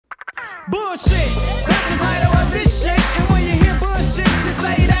Bullshit. That's the title of this shit. And when you hear bullshit, just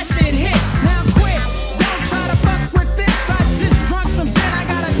say that shit hit. Now quit. Don't try to fuck with this. I just drunk some gin. I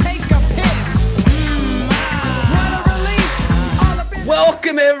gotta take a piss. What a relief.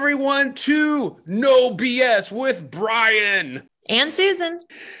 Welcome everyone to No BS with Brian and Susan.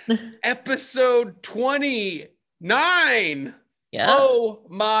 Episode 29. Yeah. Oh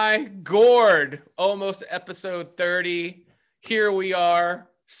my gourd. Almost episode 30. Here we are.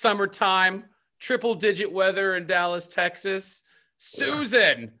 Summertime. Triple digit weather in Dallas, Texas.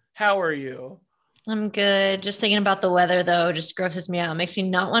 Susan, how are you? I'm good. Just thinking about the weather though just grosses me out. It makes me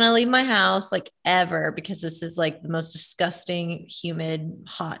not want to leave my house like ever because this is like the most disgusting, humid,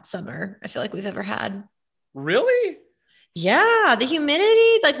 hot summer I feel like we've ever had. Really? Yeah, the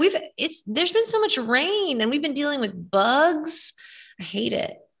humidity, like there's been so much rain and we've been dealing with bugs. I hate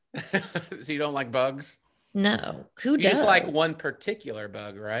it. So you don't like bugs? No. Who You does? just like one particular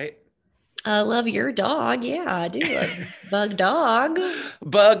bug, right? I love your dog. Yeah, I do love bug dog.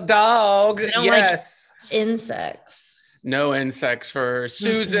 Bug dog. I don't Yes. like insects. No insects for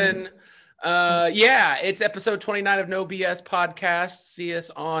Susan. Yeah, it's episode 29 of No BS Podcast. See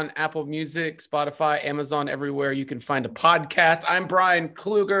us on Apple Music, Spotify, Amazon, everywhere you can find a podcast. I'm Brian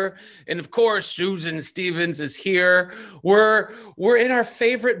Kluger, and of course, Susan Stevens is here. We're in our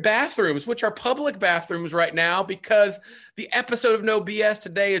favorite bathrooms, which are public bathrooms right now, because the episode of No BS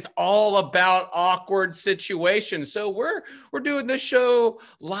today is all about awkward situations. So we're doing this show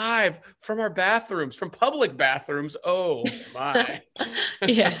live from our bathrooms, from public bathrooms. Oh my.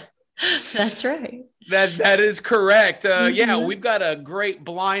 Yeah. That's right. That is correct. Yeah, we've got a great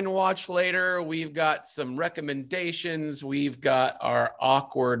blind watch later. We've got some recommendations. We've got our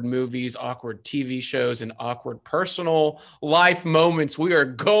awkward movies, awkward TV shows, and awkward personal life moments we are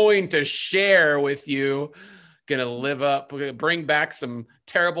going to share with you. Gonna live up, bring back some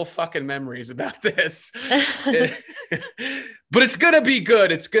terrible fucking memories about this. But it's gonna be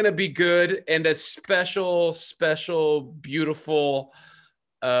good. It's gonna be good. And a special, beautiful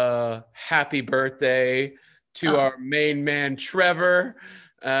happy birthday to our main man Trevor.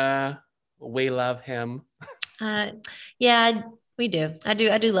 We love him. Yeah, we do. I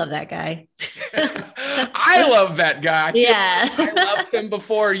do love that guy. I love that guy. I loved him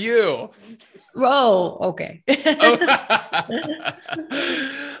before you. Oh, okay.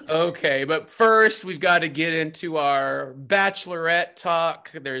 Okay, but first we've got to get into our Bachelorette talk.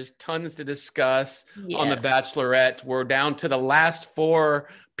 There's tons to discuss on the Bachelorette. We're down to the last four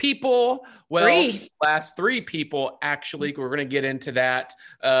people. Well, last three people, actually. We're going to get into that.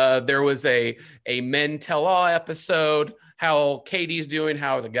 There was a Men Tell All episode, how Katie's doing,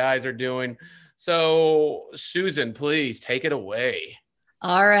 how the guys are doing. So, Susan, please take it away.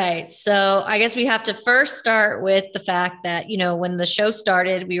 All right. So I guess we have to first start with the fact that, when the show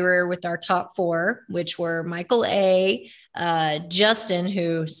started, we were with our top four, which were Michael A., Justin,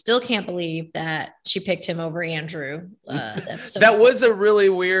 who still can't believe that she picked him over Andrew. That was a really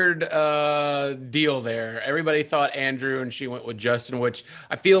weird deal there. Everybody thought Andrew and she went with Justin, which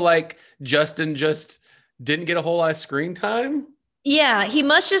I feel like Justin just didn't get a whole lot of screen time. Yeah, he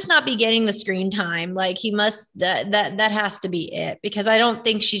must just not be getting the screen time. Like he must, that has to be it, because I don't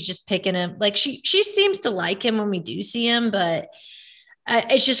think she's just picking him. Like she seems to like him when we do see him, but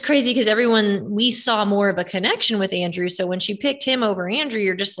it's just crazy because we saw more of a connection with Andrew. So when she picked him over Andrew,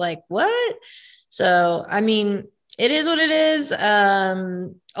 you're just like, what? So, I mean, it is what it is.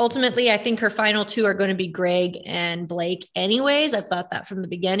 Ultimately, I think her final two are going to be Greg and Blake anyways. I've thought that from the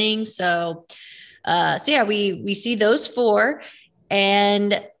beginning. So yeah, we see those four.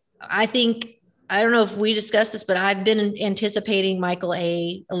 And I think, I don't know if we discussed this, but I've been anticipating Michael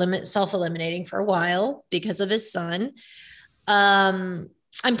A. self-eliminating for a while because of his son. I'm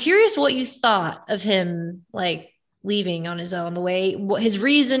curious what you thought of him, like leaving on his own, his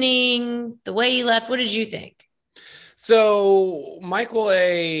reasoning, the way he left. What did you think? So Michael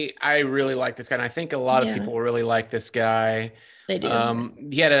A., I really like this guy. And I think a lot of people really like this guy. They do.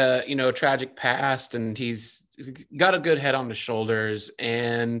 He had a tragic past, and he's got a good head on his shoulders.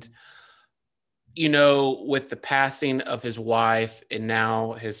 And, with the passing of his wife and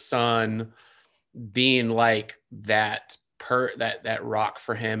now his son being like that rock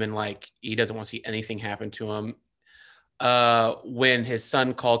for him, and like he doesn't want to see anything happen to him. When his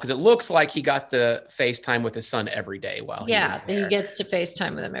son called, because it looks like he got the FaceTime with his son every day while he gets to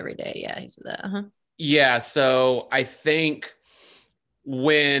FaceTime with him every day. Yeah, he said that. Yeah, so I think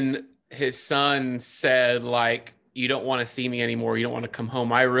when his son said, like, you don't want to see me anymore, you don't want to come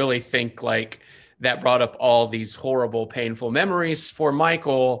home, I really think like that brought up all these horrible, painful memories for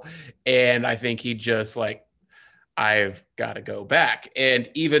Michael. And I think he just like, I've got to go back. And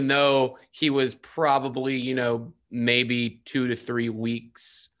even though he was probably, maybe 2 to 3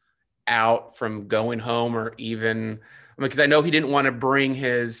 weeks out from going home, or even because I know he didn't want to bring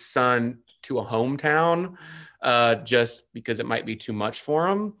his son to a hometown just because it might be too much for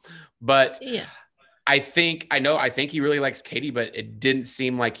him. But Yeah. I think he really likes Katie, but it didn't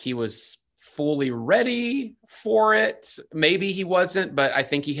seem like he was fully ready for it. Maybe he wasn't, but I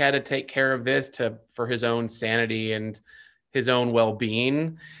think he had to take care of this for his own sanity and his own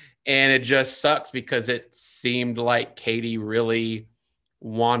well-being. And it just sucks because it seemed like Katie really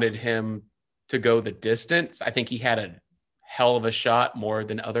wanted him to go the distance. I think he had a hell of a shot more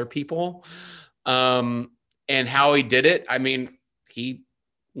than other people. And how he did it, I mean, he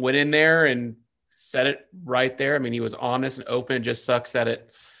went in there and said it right there. I mean, he was honest and open. It just sucks that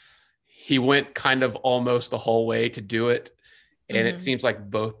he went kind of almost the whole way to do it. And it seems like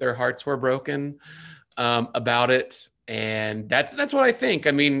both their hearts were broken about it. And that's what I think.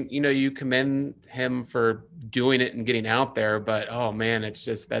 I mean, you commend him for doing it and getting out there, but oh man,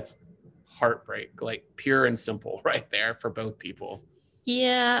 that's heartbreak, like pure and simple right there for both people.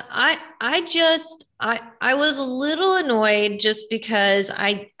 Yeah, I was a little annoyed just because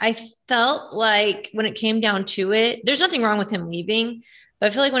I felt like when it came down to it, there's nothing wrong with him leaving, but I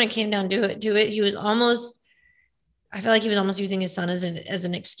feel like when it came down to it, I feel like he was almost using his son as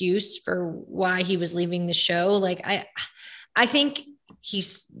an excuse for why he was leaving the show. Like I think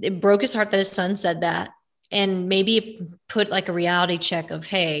it broke his heart that his son said that, and maybe it put like a reality check of,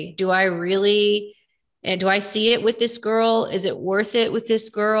 hey, do I see it with this girl? Is it worth it with this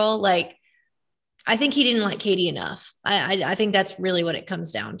girl? Like, I think he didn't like Katie enough. I think that's really what it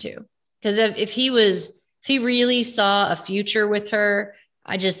comes down to. Because if he really saw a future with her,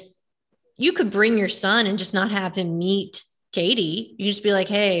 you could bring your son and just not have him meet Katie. You just be like,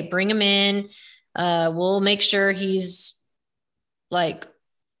 hey, bring him in. We'll make sure he's like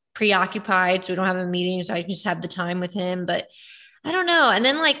preoccupied so we don't have a meeting, so I can just have the time with him. But I don't know. And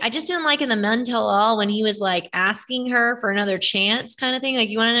then I just didn't like in the Men Tell All when he was like asking her for another chance kind of thing. Like,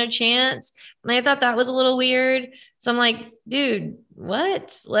 you want another chance? And I thought that was a little weird. So I'm like, dude,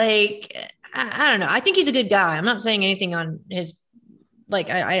 what? Like, I don't know. I think he's a good guy. I'm not saying anything on his,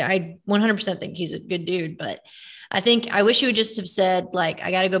 I 100% think he's a good dude, but I wish he would just have said, like,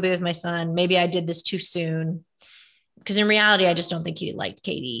 I got to go be with my son. Maybe I did this too soon. Because in reality, I just don't think he liked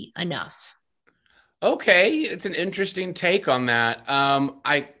Katie enough. Okay, it's an interesting take on that.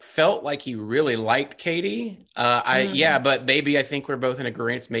 I felt like he really liked Katie. But maybe I think we're both in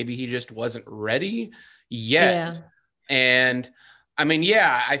agreement. Maybe he just wasn't ready yet. Yeah. And I mean,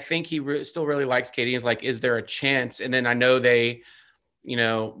 I think he still really likes Katie. Is like, is there a chance? And then I know they,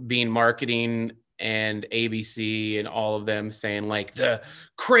 being marketing and ABC and all of them saying like the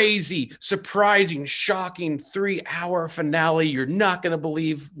crazy, surprising, shocking 3-hour finale. You're not going to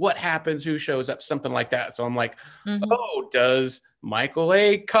believe what happens, who shows up, something like that. So I'm like, oh, does Michael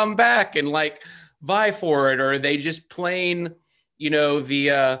A come back and like vie for it? Or are they just playing,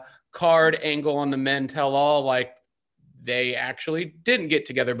 the card angle on the Men Tell All? Like they actually didn't get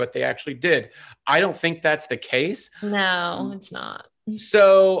together, but they actually did. I don't think that's the case. No, it's not.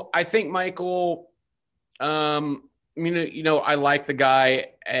 So I think Michael, I like the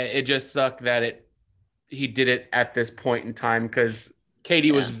guy. It just sucked that he did it at this point in time because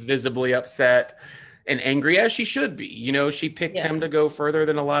Katie was visibly upset and angry, as she should be. She picked him to go further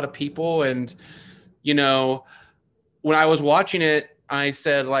than a lot of people. And, when I was watching it, I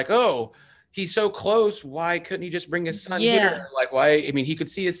said like, oh, he's so close. Why couldn't he just bring his son here? Like, why? I mean, he could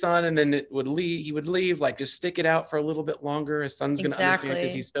see his son and then he would leave, like just stick it out for a little bit longer. His son's going to understand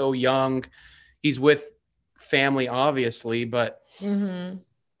because he's so young. He's with family, obviously, but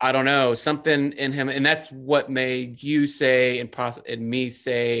I don't know, something in him. And that's what made you say and me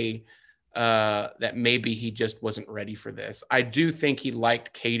say that maybe he just wasn't ready for this. I do think he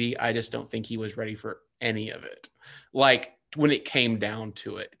liked Katie. I just don't think he was ready for any of it. Like when it came down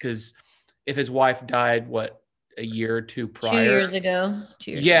to it, because if his wife died, a year or two prior? 2 years ago.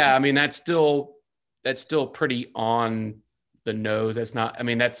 2 years ago. I mean, that's still pretty on the nose. That's not, I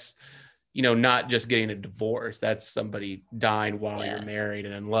mean, that's, not just getting a divorce. That's somebody dying while you're married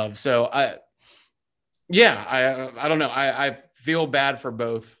and in love. So I don't know. I feel bad for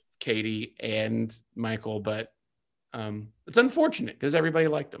both Katie and Michael, but it's unfortunate because everybody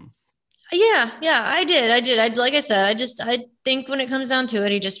liked him. Yeah, I did. Like I said, I think when it comes down to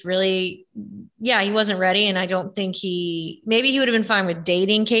it, he just really, he wasn't ready. And I don't think maybe he would have been fine with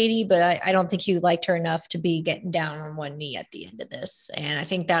dating Katie, but I don't think he liked her enough to be getting down on one knee at the end of this. And I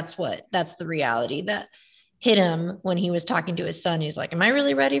think that's the reality, that hit him when he was talking to his son. He's like, am I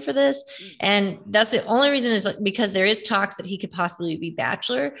really ready for this? And that's the only reason is because there is talks that he could possibly be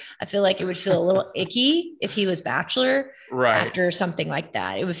Bachelor. I feel like it would feel a little icky if he was Bachelor after something like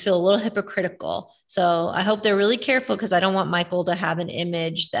that. It would feel a little hypocritical. So I hope they're really careful, because I don't want Michael to have an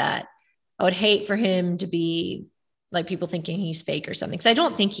image that I would hate for him to be like people thinking he's fake or something. Cause I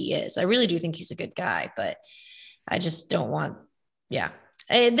don't think he is. I really do think he's a good guy, but I just don't want,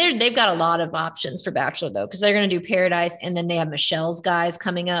 they've got a lot of options for Bachelor though, because they're going to do Paradise, and then they have Michelle's guys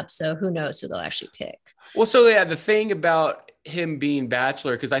coming up. So who knows who they'll actually pick. Well, so yeah, the thing about him being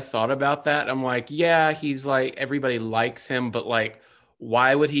Bachelor, because I thought about that. I'm like, yeah, he's like, everybody likes him, but like,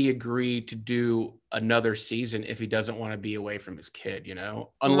 why would he agree to do another season if he doesn't want to be away from his kid,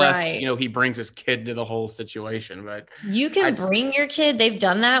 unless, he brings his kid to the whole situation. But you can bring your kid. They've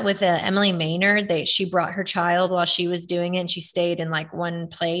done that with Emily Maynard. She brought her child while she was doing it, and she stayed in like one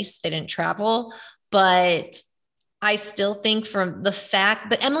place. They didn't travel, but I still think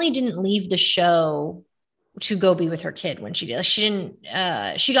but Emily didn't leave the show to go be with her kid when she did. She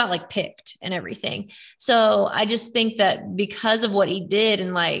didn't, she got like picked and everything. So I just think that because of what he did,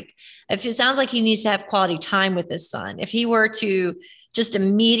 and like, if it sounds like he needs to have quality time with his son, if he were to just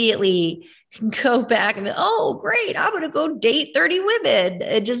immediately go back and be, oh, great, I'm going to go date 30 women.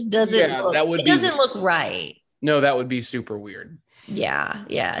 It just doesn't look right. No, that would be super weird. Yeah.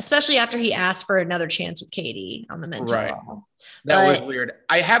 Yeah. Especially after he asked for another chance with Katie on the mental law. That was weird.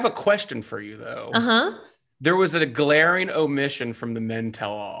 I have a question for you though. Uh-huh. There was a glaring omission from the Men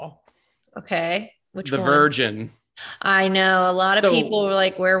Tell All. Okay. Which one? The Virgin. I know. A lot of people were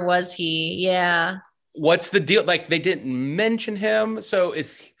like, where was he? Yeah. What's the deal? Like, they didn't mention him. So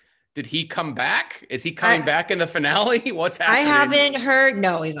did he come back? Is he coming back in the finale? What's happening? I haven't heard.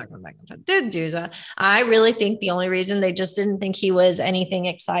 No, he's not coming back. I really think the only reason they just didn't think he was anything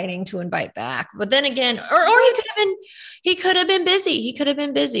exciting to invite back. But then again, or he could have been busy. He could have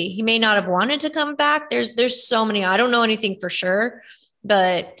been busy. He may not have wanted to come back. There's so many. I don't know anything for sure,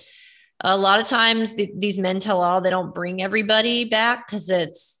 but a lot of times these Men Tell All, they don't bring everybody back because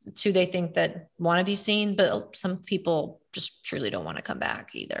it's who they think that want to be seen. But some people just truly don't want to come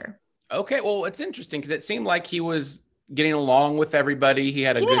back either. Okay, well, it's interesting because it seemed like he was getting along with everybody. He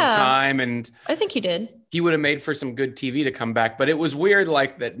had a good time, and I think he did. He would have made for some good TV to come back, but it was weird,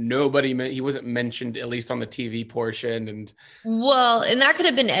 like that he wasn't mentioned, at least on the TV portion. And that could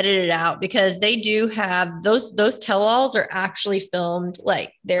have been edited out, because they do have those tell-alls are actually filmed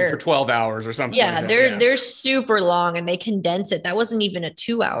like they're for 12 hours or something. Yeah, they're super long, and they condense it. That wasn't even a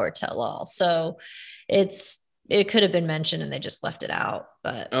 2-hour tell-all, so it could have been mentioned and they just left it out.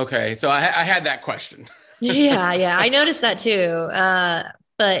 But okay, so I had that question. yeah, I noticed that too.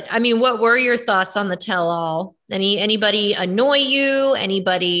 But I mean, what were your thoughts on the tell-all? Anybody annoy you?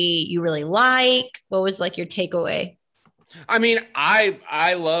 Anybody you really like? What was like your takeaway? I mean,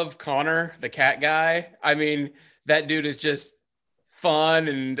 I love Connor, the cat guy. I mean, that dude is just fun,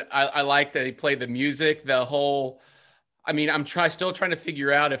 and I like that he played the music. I'm still trying to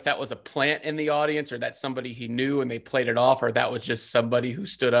figure out if that was a plant in the audience, or that's somebody he knew and they played it off, or that was just somebody who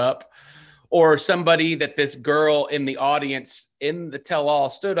stood up, or somebody that this girl in the audience in the tell-all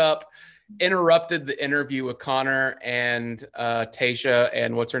stood up, interrupted the interview with Connor and Tayshia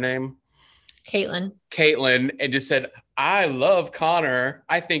and what's her name? Caitlin, and just said, I love Connor.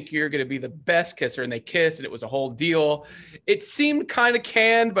 I think you're going to be the best kisser. And they kissed, and it was a whole deal. It seemed kind of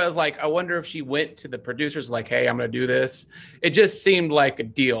canned, but I was like, I wonder if she went to the producers like, hey, I'm going to do this. It just seemed like a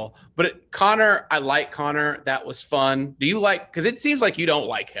deal. But Connor, I like Connor. That was fun. Do you like, because it seems like you don't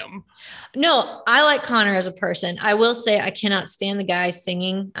like him. No, I like Connor as a person. I will say I cannot stand the guy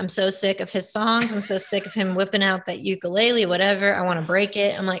singing. I'm so sick of his songs. I'm so sick of him whipping out that ukulele, whatever. I want to break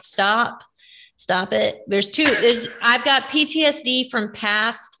it. I'm like, stop it. I've got PTSD from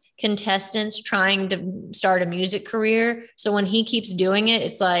past contestants trying to start a music career. So when he keeps doing it,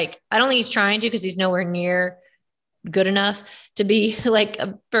 it's like, I don't think he's trying to, because he's nowhere near good enough to be like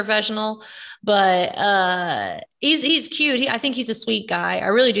a professional, but he's cute. I think he's a sweet guy. I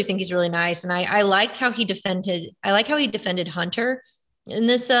really do think he's really nice. And I liked how he defended Hunter in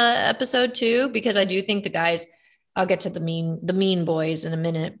this episode too, because I do think the guys, I'll get to the mean boys in a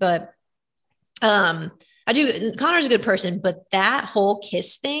minute, but Connor's a good person, but that whole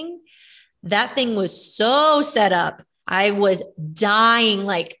kiss thing, that thing was so set up. I was dying,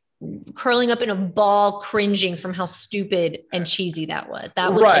 like curling up in a ball, cringing from how stupid and cheesy that was.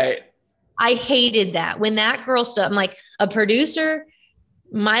 That was right. Like, I hated that when that girl stood. I'm like, a producer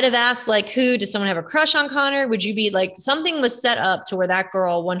might have asked, like, does someone have a crush on Connor? Would you be like, something was set up to where that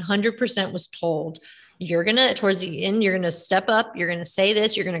girl 100% was told, towards the end, you're going to step up, you're going to say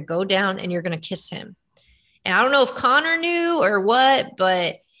this, you're going to go down, and you're going to kiss him. And I don't know if Connor knew or what,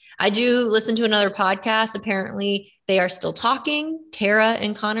 but I do listen to another podcast. Apparently, they are still talking. Tara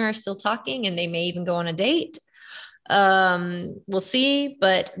and Connor are still talking, and they may even go on a date. We'll see.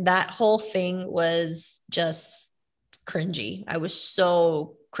 But that whole thing was just cringy. I was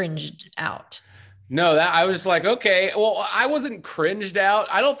so cringed out. No, that I was like, okay, well, I wasn't cringed out.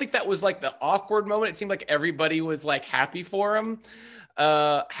 I don't think that was like the awkward moment. It seemed like everybody was like happy for him.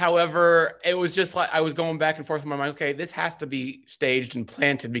 However, it was just like I was going back and forth in my mind. Okay, this has to be staged and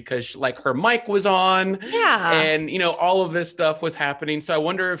planted because like her mic was on, Yeah. and all of this stuff was happening. So I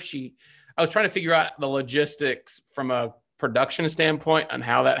wonder if I was trying to figure out the logistics from a production standpoint on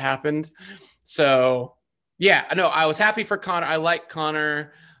how that happened. So yeah, I know I was happy for Connor. I like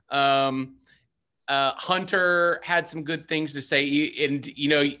Connor. Hunter had some good things to say, and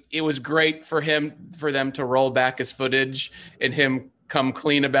it was great for them to roll back his footage and him come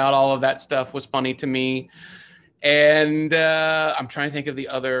clean about all of that stuff was funny to me. And I'm trying to think of the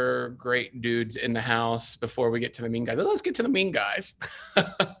other great dudes in the house before we get to the mean guys. Let's get to the mean guys.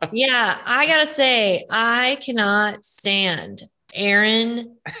 Yeah, I gotta say, I cannot stand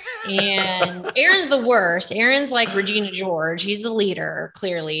Aaron. And Aaron's the worst. Aaron's like Regina George. He's the leader,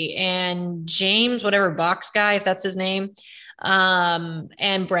 clearly. And James, whatever box guy, if that's his name,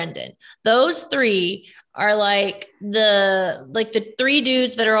 and Brendan. Those three are like the three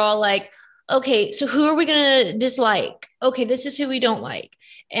dudes that are all like, okay, so who are we gonna dislike? Okay, this is who we don't like.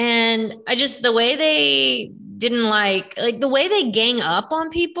 And the way they didn't like the way they gang up on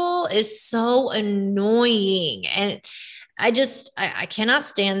people is so annoying. And I cannot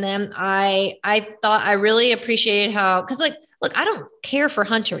stand them. I thought I really appreciated how, because look, I don't care for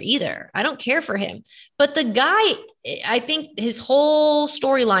Hunter either. I don't care for him. But the guy, I think his whole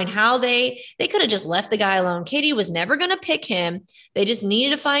storyline, how they could have just left the guy alone. Katie was never going to pick him. They just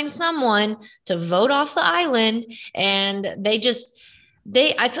needed to find someone to vote off the island. And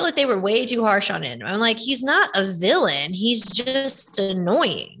I feel like they were way too harsh on him. I'm like, he's not a villain. He's just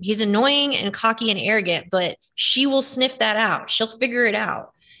annoying. He's annoying and cocky and arrogant, but she will sniff that out. She'll figure it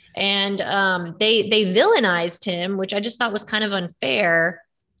out. And they villainized him, which I just thought was kind of unfair.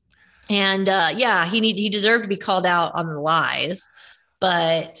 And yeah, he deserved to be called out on the lies.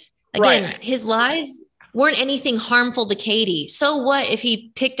 But again, Right. His lies weren't anything harmful to Katie. So what if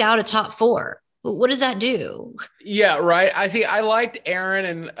he picked out a top 4? What does that do? Yeah, right. I liked Aaron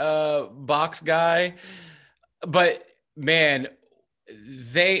and box guy, but man,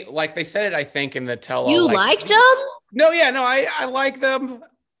 they said it, I think, in the tell-all. You liked him? No, yeah, no, I like them.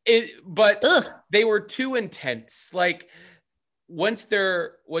 But Ugh. they were too intense. Like when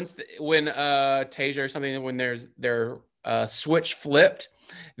Tasia or something, when their switch flipped,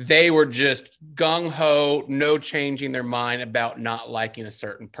 they were just gung-ho, no changing their mind about not liking a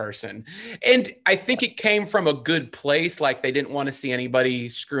certain person. And I think it came from a good place. Like they didn't want to see anybody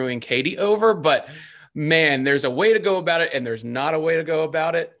screwing Katie over, but man, there's a way to go about it and there's not a way to go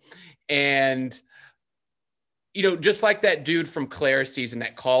about it. And, just like that dude from Claire's season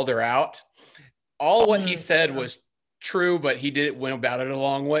that called her out, all what he said was true, but he went about it a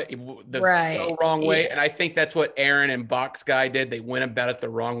long way, so wrong way. Yeah. And I think that's what Aaron and Box Guy did. They went about it the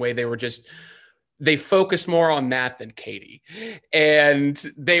wrong way. They focused more on that than Katie. And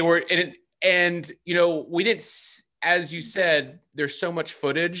they were, and we didn't, as you said, there's so much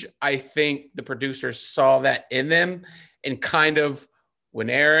footage. I think the producers saw that in them and kind of, when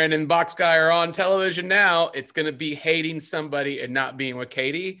Aaron and Box Guy are on television now, it's going to be hating somebody and not being with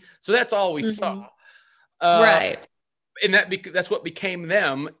Katie. So that's all we saw. Right. And that's what became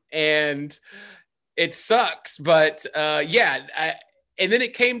them, and it sucks. But and then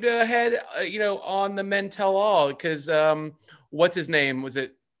it came to a head, on the Men Tell All, because what's his name? Is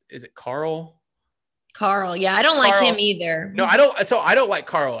it Carl? Carl, yeah, I don't like him either. No, I don't. So I don't like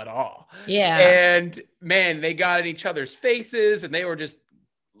Carl at all. Yeah, and man, they got in each other's faces, and they were just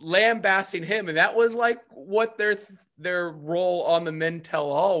lambasting him, and that was like what their role on the Men Tell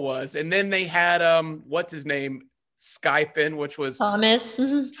All was. And then they had what's his name? Skype in, which was Thomas,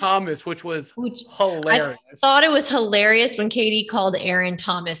 which was hilarious. I thought it was hilarious when Katie called Aaron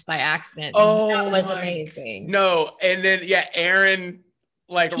Thomas by accident. Oh, that was amazing. No, and then Aaron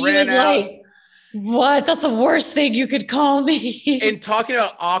He ran was out. like, what? That's the worst thing you could call me. And talking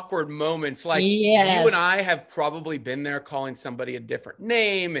about awkward moments, like Yes. you and I have probably been there calling somebody a different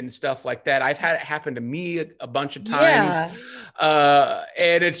name and stuff like that. I've had it happen to me a bunch of times.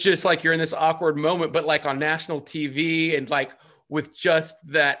 And it's just like you're in this awkward moment, but like on national TV and like with just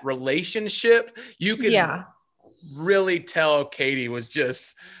that relationship, you can really tell Katie was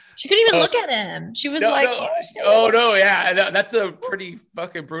just She couldn't even Oh. look at him. She was No, like, no. Oh no, yeah, no, that's a pretty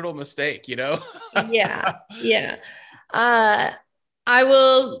fucking brutal mistake, you know? yeah, yeah. I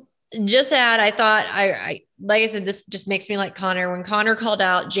will just add, I thought I like I said, this just makes me like Connor. When Connor called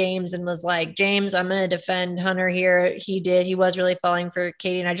out James and was like, James, I'm gonna defend Hunter here. He was really falling for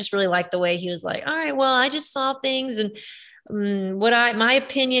Katie. And I just really liked the way he was like, all right, well, I just saw things and my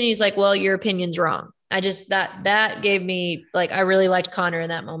opinion, he's like, well, your opinion's wrong. I just that gave me like, I really liked Connor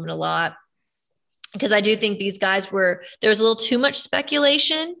in that moment a lot. Because I do think these guys there was a little too much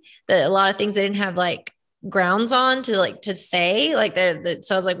speculation, that a lot of things they didn't have like grounds on to say like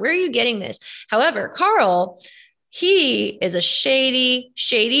so I was like, where are you getting this? However, Carl, he is a shady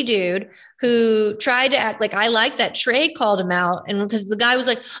dude who tried to act like, I like that Trey called him out. And because the guy was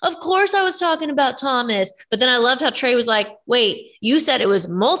like, of course I was talking about Thomas. But then I loved how Trey was like, wait, you said it was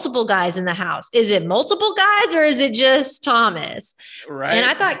multiple guys in the house. Is it multiple guys or is it just Thomas? Right. And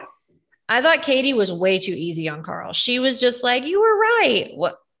I thought Katie was way too easy on Carl. She was just like, you were right.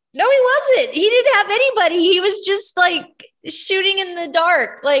 What? No, he wasn't. He didn't have anybody. He was just like shooting in the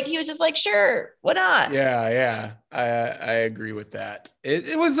dark. Like he was just like, sure, why not? Yeah. I agree with that.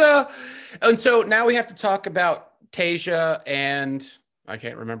 It was and so now we have to talk about Tasia and I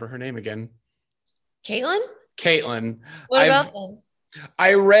can't remember her name again. Caitlin. What about them?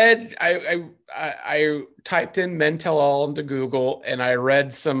 I typed in men tell all into Google and I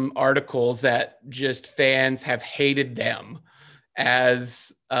read some articles that just fans have hated them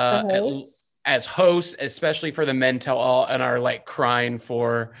as hosts, especially for the men tell all, and are like crying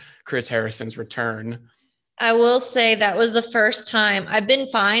for Chris Harrison's return. I will say that was the first time. I've been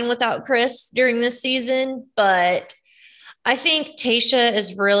fine without Chris during this season, but I think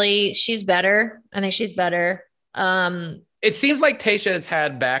Tayshia she's better. I think she's better. It seems like Tayshia has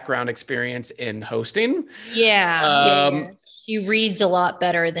had background experience in hosting. Yeah. She reads a lot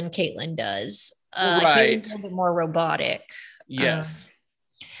better than Caitlin does. Right. Caitlin's a little bit more robotic. Yes.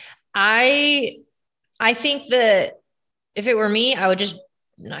 I think that if it were me,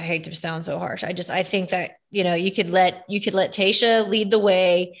 I hate to sound so harsh. I think that, you could let Tayshia lead the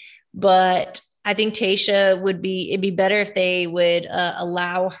way, but I think Tayshia it'd be better if they would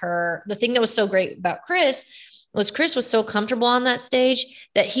allow her. The thing that was so great about Chris was so comfortable on that stage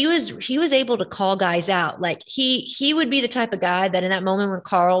that he was able to call guys out. Like he would be the type of guy that in that moment when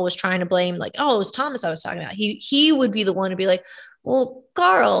Carl was trying to blame, like, oh, it was Thomas I was talking about. He would be the one to be like, well,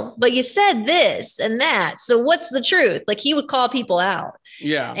 Carl, but you said this and that. So what's the truth? Like he would call people out.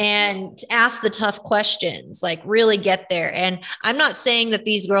 Yeah. And ask the tough questions, like really get there. And I'm not saying that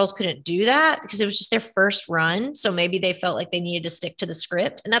these girls couldn't do that because it was just their first run. So maybe they felt like they needed to stick to the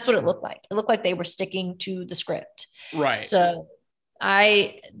script. And that's what it looked like. It looked like they were sticking to the script. Right. So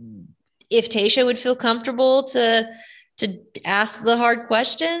if Tayshia would feel comfortable to ask the hard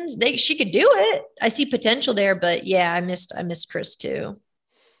questions, she could do it. I see potential there, but yeah, I missed Chris too.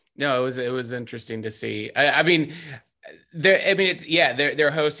 No, it was interesting to see. I mean,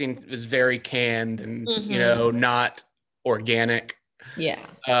 their hosting was very canned and not organic.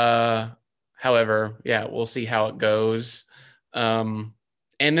 Yeah. However, yeah, we'll see how it goes. And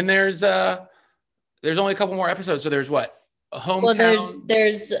then there's only a couple more episodes, so there's what? A hometown. Well,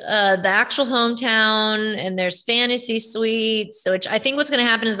 there's the actual hometown and there's fantasy suites. So I think what's going to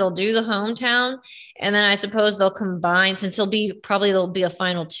happen is they'll do the hometown and then I suppose they'll combine, since there'll be a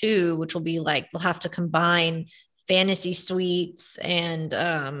final 2, which will be like, they'll have to combine fantasy suites and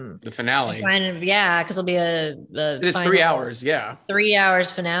the finale. Because it'll be it's 3 hours. Yeah. 3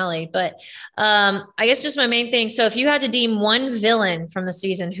 hours finale. But I guess just my main thing. So if you had to deem one villain from the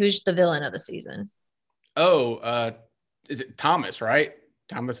season, who's the villain of the season? Oh, is it Thomas, right?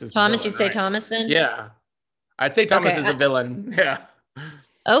 Thomas, villain, you'd say, right? Thomas then? Yeah. I'd say Thomas is a villain. Yeah.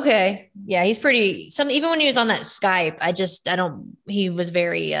 Okay. Yeah, he's pretty even when he was on that Skype, he was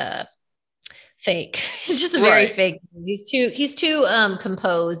very fake. He's just a very fake. He's too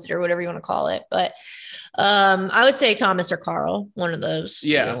composed or whatever you want to call it. But I would say Thomas or Carl, one of those.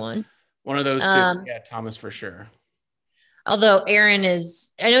 Yeah. One of those two. Yeah, Thomas for sure. Although Aaron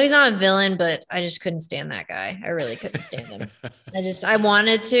I know he's not a villain, but I just couldn't stand that guy. I really couldn't stand him. I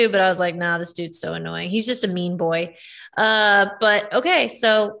wanted to, but I was like, nah, this dude's so annoying. He's just a mean boy. But okay.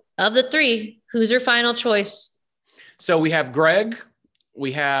 So of the 3, who's your final choice? So we have Greg,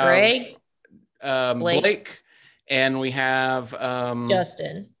 we have Blake, and we have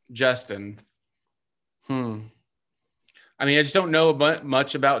Justin. I mean, I just don't know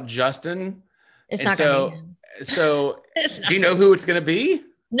much about Justin. It's not going to be him. So do you know who it's going to be?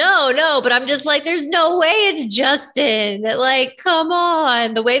 No, but I'm just like, there's no way it's Justin. Like, come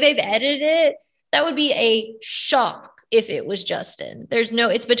on. The way they've edited it, that would be a shock if it was Justin.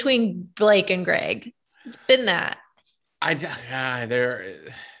 It's between Blake and Greg. It's been that. I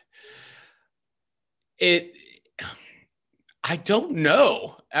don't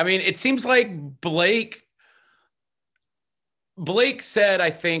know. I mean, it seems like Blake said, I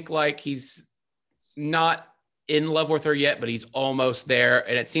think, like, he's not in love with her yet, but he's almost there.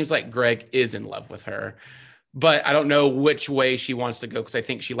 And it seems like Greg is in love with her, but I don't know which way she wants to go, because I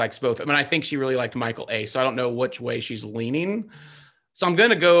think she likes both. I mean, I think she really liked Michael A. So I don't know which way she's leaning. So I'm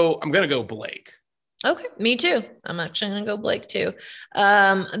gonna go Blake. Okay, me too. I'm actually gonna go Blake too.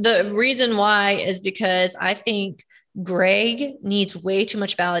 The reason why is because I think Greg needs way too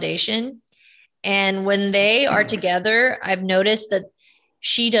much validation. And when they are together, I've noticed that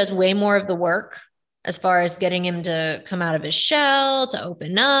she does way more of the work as far as getting him to come out of his shell, to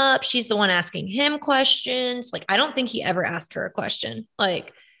open up. She's the one asking him questions. Like, I don't think he ever asked her a question.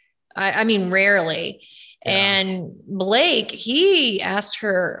 Like, I mean, rarely. Yeah. And Blake, he asked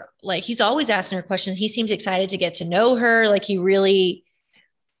her, like, he's always asking her questions. He seems excited to get to know her. Like,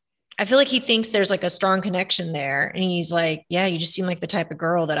 I feel like he thinks there's like a strong connection there. And he's like, yeah, you just seem like the type of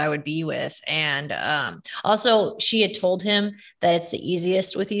girl that I would be with. And also she had told him that it's the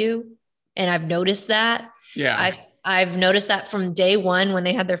easiest with you. And I've noticed that. Yeah. I've noticed that from day one when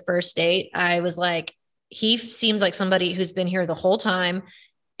they had their first date. I was like, he seems like somebody who's been here the whole time.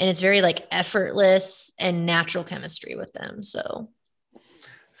 And it's very like effortless and natural chemistry with them. So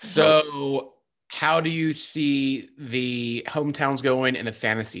how do you see the hometowns going and the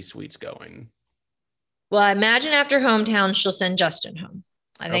fantasy suites going? Well, I imagine after hometown, she'll send Justin home.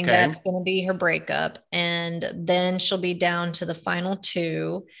 I think that's going to be her breakup. And then she'll be down to the final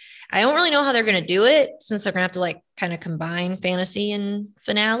two. I don't really know how they're going to do it, since they're going to have to like kind of combine fantasy and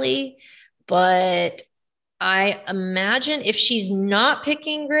finale. But I imagine if she's not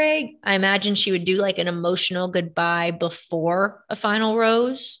picking Greg, I imagine she would do like an emotional goodbye before a final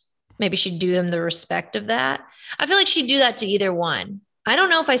rose. Maybe she'd do him the respect of that. I feel like she'd do that to either one. I don't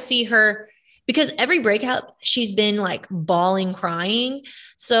know if I see her, because every breakout she's been like bawling, crying.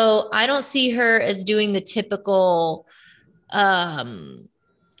 So I don't see her as doing the typical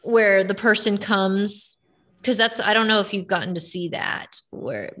where the person comes, because I don't know if you've gotten to see that,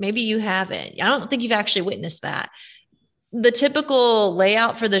 where maybe you haven't. I don't think you've actually witnessed that. The typical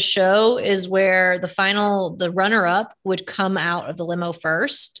layout for the show is where the runner up would come out of the limo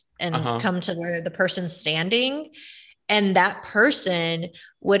first and come to where the person's standing. And that person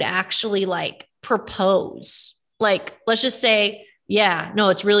would actually like propose. Like, let's just say, yeah, no,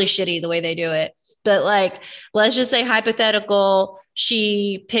 it's really shitty the way they do it. But like, let's just say hypothetical,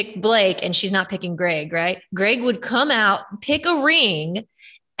 she picked Blake and she's not picking Greg, right? Greg would come out, pick a ring,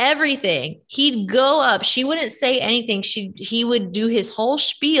 everything. He'd go up. She wouldn't say anything. He would do his whole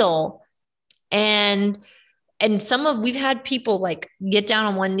spiel. And we've had people like get down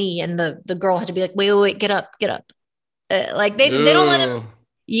on one knee, and the girl had to be like, wait, get up. Like they don't let him.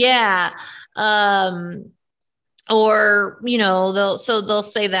 Yeah. Or, you know, they'll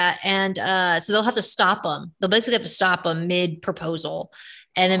say that. And so they'll have to stop them. They'll basically have to stop them mid proposal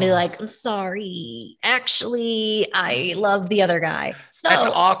and then be like, I'm sorry, actually, I love the other guy. So that's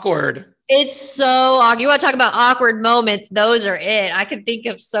awkward. It's so awkward. You want to talk about awkward moments? Those are it. I can think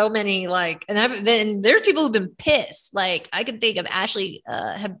of so many, like, then there's people who've been pissed. Like, I can think of Ashley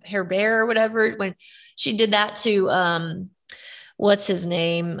Herbert or whatever, when she did that to, what's his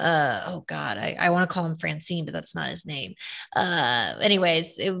name? Oh God, I want to call him Francine, but that's not his name.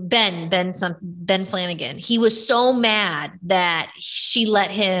 Anyways, Ben Flanagan. He was so mad that she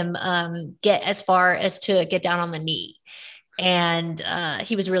let him get as far as to get down on the knee. And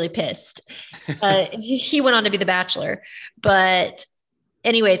he was really pissed. He went on to be the Bachelor, but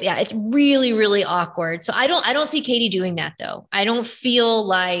anyways, yeah, it's really, really awkward. So I don't see Katie doing that though. I don't feel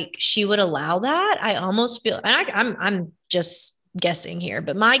like she would allow that. I almost feel, and I'm just guessing here,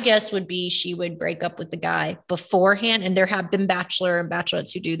 but my guess would be she would break up with the guy beforehand. And there have been Bachelor and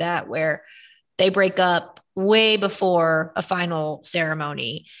Bachelorettes who do that, where they break up way before a final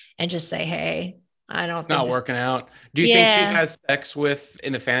ceremony and just say, hey, I don't think not working out. Do you think she has sex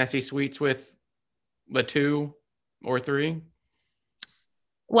in the fantasy suites with the 2 or 3?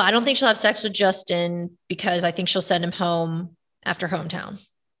 Well, I don't think she'll have sex with Justin, because I think she'll send him home after hometown.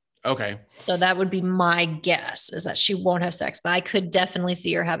 Okay. So that would be my guess, is that she won't have sex, but I could definitely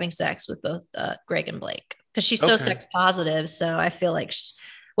see her having sex with both Greg and Blake, because she's so sex positive. So I feel like,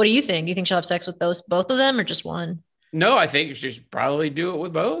 what do you think? Do you think she'll have sex with both of them, or just one? No, I think she should probably do it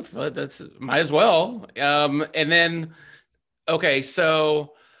with both. That's might as well. And then, okay,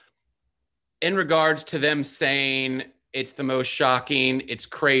 so in regards to them saying it's the most shocking, it's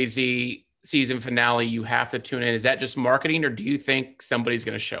crazy, season finale, you have to tune in. Is that just marketing, or do you think somebody's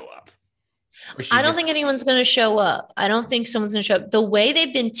going to show up? I don't think anyone's going to show up. I don't think someone's going to show up. The way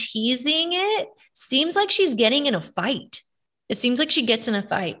they've been teasing it seems like she's getting in a fight. It seems like she gets in a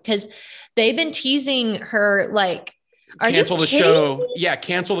fight because they've been teasing her like, cancel the show. Yeah,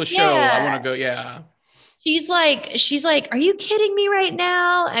 cancel the show. Yeah. I want to go. Yeah. She's like, are you kidding me right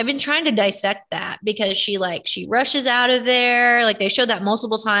now? I've been trying to dissect that because she rushes out of there. Like they showed that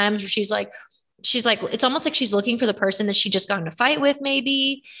multiple times where she's like, it's almost like she's looking for the person that she just got in a fight with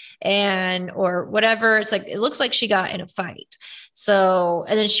maybe, or whatever. It's like, it looks like she got in a fight. So,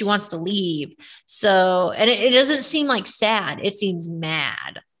 and then she wants to leave. So, and it doesn't seem like sad. It seems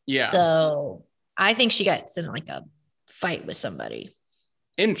mad. Yeah. So I think she got in like a fight with somebody.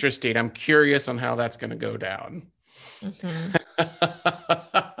 Interesting. I'm curious on how that's going to go down. Mm-hmm.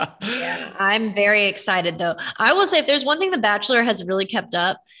 Yeah, I'm very excited though. I will say if there's one thing The Bachelor has really kept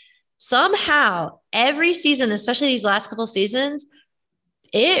up, somehow every season, especially these last couple seasons,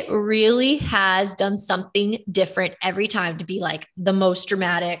 it really has done something different every time to be like the most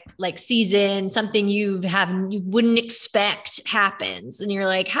dramatic like season, something you wouldn't expect happens. And you're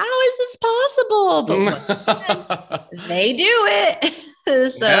like, how is this possible? But once again, they do it.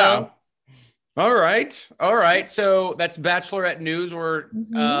 So yeah. All right. So that's Bachelorette news. We're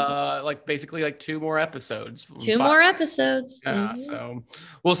like basically like 2 more episodes. 2 more episodes. Yeah. So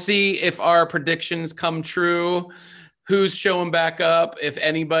we'll see if our predictions come true. Who's showing back up, if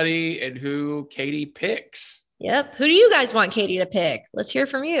anybody, and who Katie picks. Yep. Who do you guys want Katie to pick? Let's hear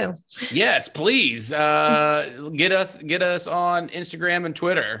from you. Yes, please. Get us on Instagram and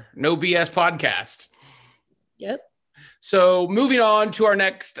Twitter. No BS Podcast. Yep. So moving on to our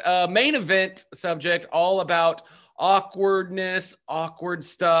next main event subject, all about awkwardness, awkward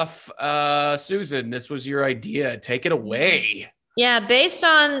stuff. Susan, this was your idea. Take it away. Yeah, based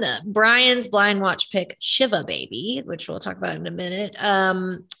on Brian's blind watch pick, Shiva Baby, which we'll talk about in a minute,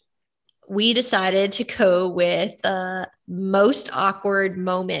 we decided to go with most awkward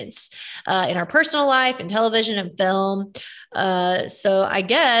moments in our personal life, in television and film. So I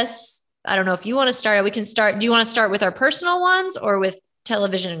guess, I don't know if you want to start, we can start. Do you want to start with our personal ones or with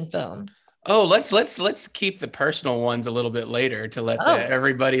television and film? Oh, let's keep the personal ones a little bit later to let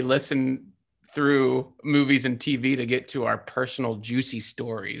everybody listen through movies and TV to get to our personal juicy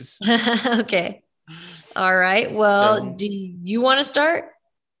stories. Okay. All right. Well, do you want to start?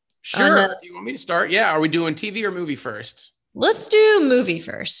 Sure. Do you want me to start? Yeah. Are we doing TV or movie first? Let's do movie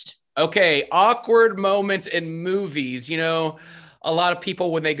first. Okay. Awkward moments in movies. You know, a lot of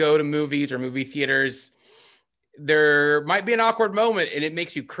people, when they go to movies or movie theaters, there might be an awkward moment and it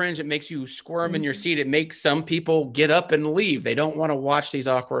makes you cringe. It makes you squirm in your seat. It makes some people get up and leave. They don't want to watch these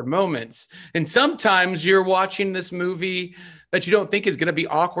awkward moments. And sometimes you're watching this movie that you don't think is going to be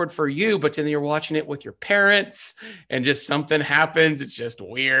awkward for you, but then you're watching it with your parents and just something happens. It's just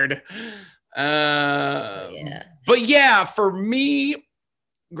weird. But yeah, for me,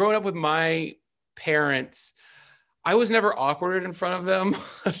 growing up with my parents, I was never awkward in front of them.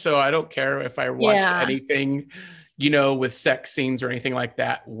 So I don't care if I watched anything, you know, with sex scenes or anything like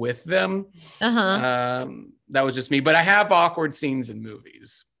that with them. That was just me. But I have awkward scenes in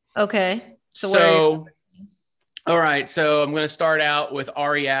movies. Okay. So what are your awkward scenes? All right. So I'm going to start out with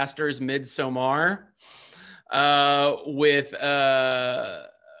Ari Aster's Midsommar with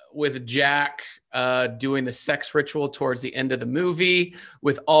Jack doing the sex ritual towards the end of the movie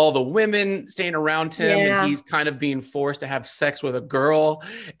with all the women staying around him, and he's kind of being forced to have sex with a girl,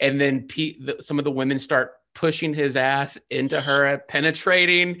 and then some of the women start pushing his ass into her,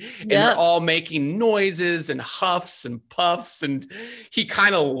 penetrating, and they're all making noises and huffs and puffs, and he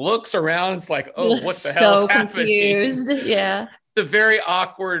kind of looks around. It's like, oh, what the hell is happening? Confused. Yeah. It's a very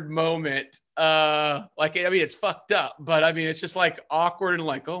awkward moment. It's fucked up, but I mean, it's just like awkward and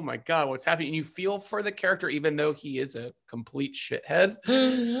like, oh my God, what's happening? And you feel for the character, even though he is a complete shithead.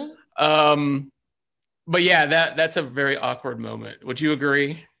 But yeah, that's a very awkward moment. Would you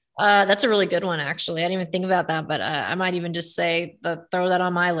agree? That's a really good one, actually. I didn't even think about that, but I might even just say throw that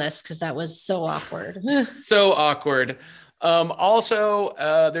on my list because that was so awkward. So awkward. Also,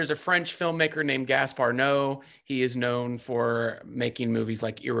 there's a French filmmaker named Gaspar Noé. He is known for making movies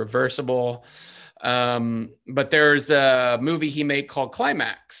like Irreversible. But there's a movie he made called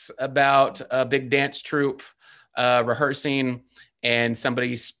Climax about a big dance troupe rehearsing, and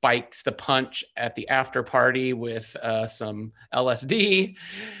somebody spikes the punch at the after party with some LSD,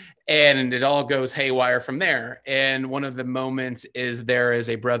 and it all goes haywire from there. And one of the moments is there is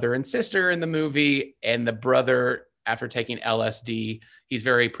a brother and sister in the movie, and the brother, after taking LSD, he's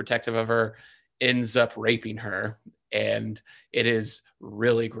very protective of her, ends up raping her. And it is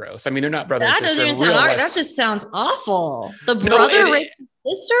really gross. I mean, they're not brother and That sister. doesn't even sound real all right. life. That just sounds awful. The No, brother it- raped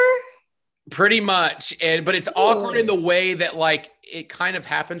his sister? Pretty much. But it's awkward in Ooh. the way that like it kind of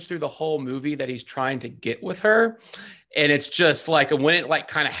happens through the whole movie that he's trying to get with her. And it's just like, and when it like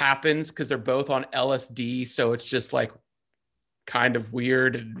kind of happens, because they're both on LSD, so it's just like kind of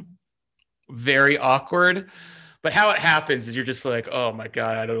weird and very awkward. But how it happens is you're just like, oh my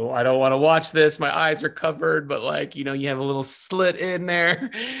God, I don't want to watch this. My eyes are covered, but like, you know, you have a little slit in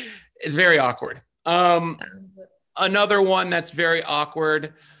there. It's very awkward. Another one that's very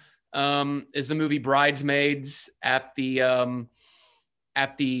awkward is the movie Bridesmaids at the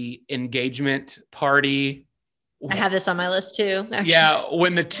engagement party. I have this on my list too. Actually. Yeah,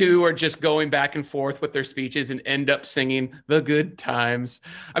 when the two are just going back and forth with their speeches and end up singing "The Good Times."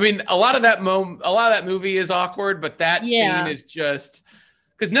 I mean, a lot of that movie is awkward, but that scene is just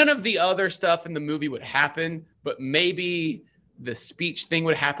because none of the other stuff in the movie would happen, but maybe the speech thing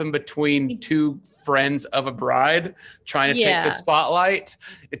would happen between two friends of a bride trying to take the spotlight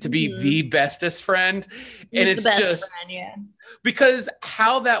to be the bestest friend. Who's and it's the best just friend, yeah. because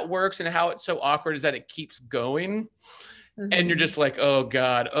how that works and how it's so awkward is that it keeps going. And you're just like, oh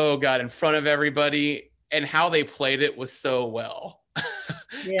God, in front of everybody. And how they played it was so well.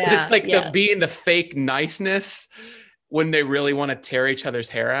 Yeah, it's like being the fake niceness when they really want to tear each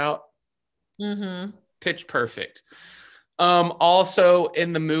other's hair out. Pitch perfect. Also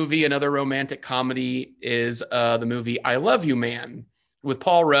in the movie, another romantic comedy is the movie I Love You Man with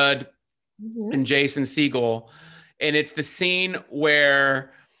Paul Rudd and Jason Segel. And it's the scene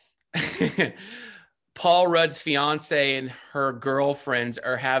where Paul Rudd's fiance and her girlfriends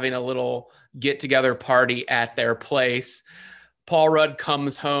are having a little get-together party at their place. Paul Rudd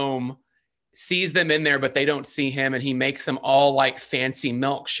comes home, sees them in there, but they don't see him. And he makes them all like fancy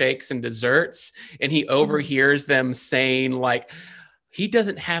milkshakes and desserts. And he overhears them saying like, he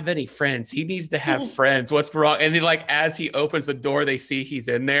doesn't have any friends. He needs to have friends. What's wrong? And then like, as he opens the door, they see he's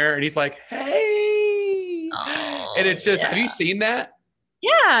in there and he's like, hey. And it's just, have you seen that?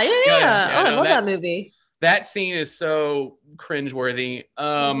 Yeah. I love that movie. That scene is so cringeworthy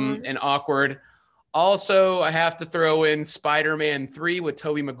and awkward. Also, I have to throw in Spider-Man 3 with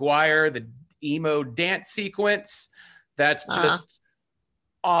Tobey Maguire, the emo dance sequence. That's just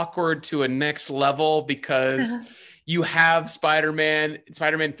awkward to a next level because you have Spider-Man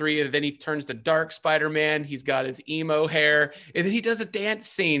 3, and then he turns to Dark Spider-Man. He's got his emo hair, and then he does a dance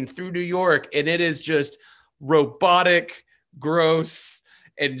scene through New York, and it is just robotic, gross,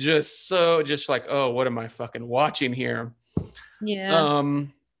 and just like, oh, what am I fucking watching here? Yeah.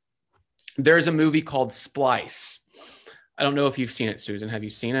 There's a movie called Splice. I don't know if you've seen it, Susan. Have you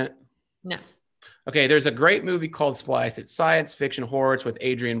seen it? No. Okay, there's a great movie called Splice. It's science fiction horror. It's with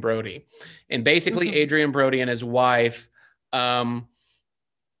Adrian Brody. And basically, Adrian Brody and his wife get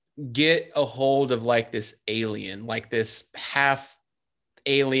a hold of like this alien, like this half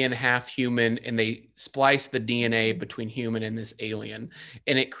alien, half human, and they splice the DNA between human and this alien.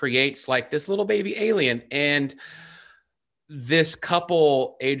 And it creates like this little baby alien. And this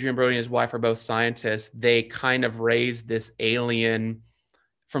couple, Adrian Brody and his wife, are both scientists. They kind of raise this alien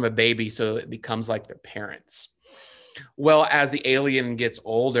from a baby so it becomes like their parents. Well, as the alien gets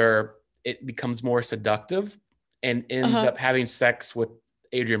older, it becomes more seductive and ends up having sex with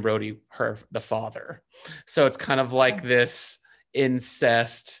Adrian Brody, the father. So it's kind of like this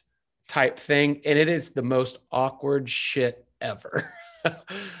incest type thing. And it is the most awkward shit ever.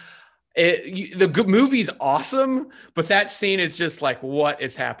 The movie's awesome, but that scene is just like, what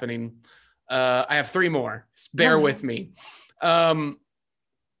is happening? I have 3 more. Bear with me.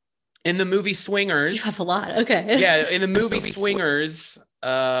 In the movie Swingers, You have a lot. Okay. yeah, in the movie Swingers,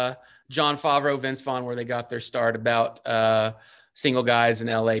 Jon Favreau, Vince Vaughn, where they got their start about single guys in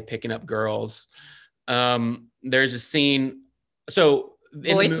LA picking up girls. There's a scene. So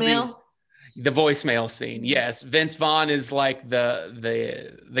in Voicemail. the voicemail scene, yes, Vince Vaughn is like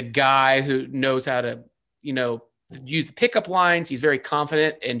the guy who knows how to, use pickup lines. He's very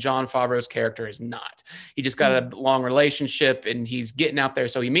confident, and Jon Favreau's character is not. He just got a long relationship, and he's getting out there.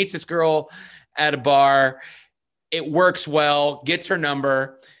 So he meets this girl at a bar. It works well, gets her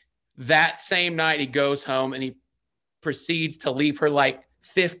number. That same night, he goes home and he proceeds to leave her like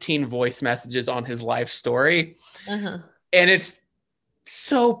 15 voice messages on his life story. And it's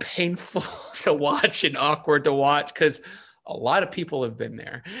so painful to watch and awkward to watch because a lot of people have been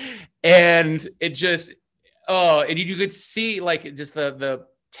there. And it just, and you could see like just the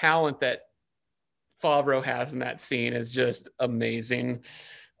talent that Favreau has in that scene is just amazing.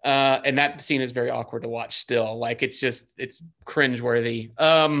 And that scene is very awkward to watch still. Like it's cringeworthy.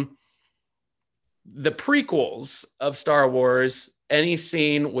 The prequels of Star Wars, any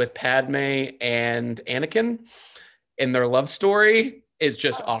scene with Padme and Anakin in their love story is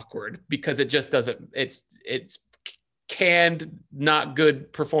just awkward because it just doesn't, it's canned, not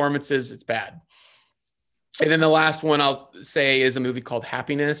good performances. It's bad. And then the last one I'll say is a movie called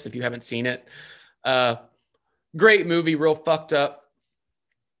Happiness. If you haven't seen it, great movie, real fucked up.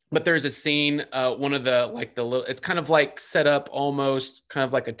 But there's a scene, one of the little, it's kind of like set up almost kind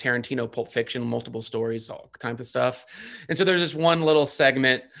of like a Tarantino Pulp Fiction, multiple stories, all type of stuff. And so there's this one little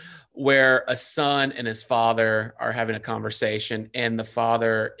segment where a son and his father are having a conversation, and the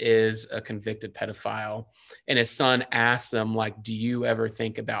father is a convicted pedophile. And his son asks him, like, do you ever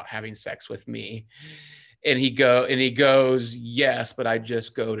think about having sex with me? And he goes, yes, but I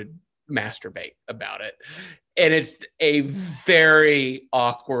just go to masturbate about it. And it's a very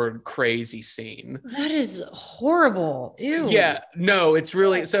awkward, crazy scene. That is horrible. Ew. Yeah, no, it's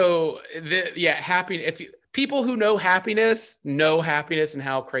really happy. If you, people who know Happiness and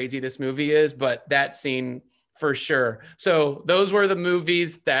how crazy this movie is, but that scene for sure. So those were the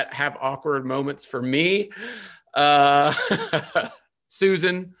movies that have awkward moments for me.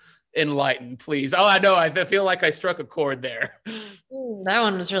 Susan, enlighten, please. Oh, I know. I feel like I struck a chord there. That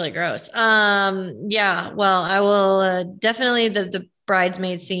one was really gross. Yeah, well, I will definitely the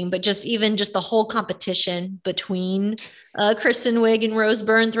bridesmaid scene, but just the whole competition between Kristen Wiig and Rose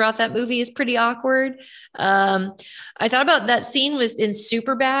Byrne throughout that movie is pretty awkward. I thought about that scene was in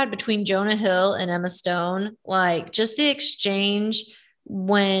Superbad between Jonah Hill and Emma Stone, like just the exchange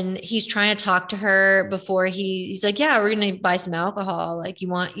when he's trying to talk to her before he's like, yeah, we're going to buy some alcohol. Like, you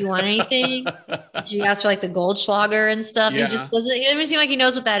want anything? She asks for like the Goldschlager and stuff. Yeah. He just doesn't seem like he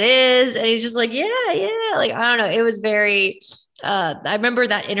knows what that is. And he's just like, yeah. Like, I don't know. It was very, I remember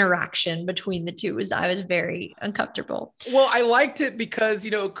that interaction between the two I was very uncomfortable. Well, I liked it because,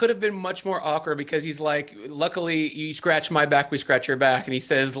 it could have been much more awkward because he's like, luckily you scratch my back, we scratch your back. And he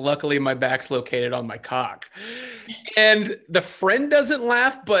says, luckily my back's located on my cock. And the friend doesn't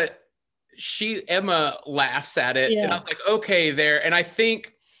laugh, but Emma laughs at it. Yeah. And I was like, okay, there. And I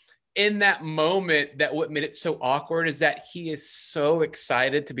think in that moment, that what made it so awkward is that he is so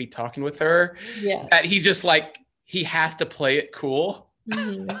excited to be talking with her that he just like, he has to play it cool.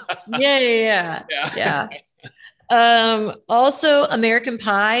 Mm-hmm. Yeah. Also American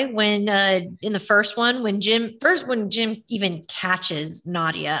Pie, when in the first one, when Jim even catches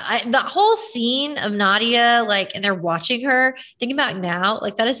Nadia, the whole scene of Nadia, like, and they're watching her, thinking about now,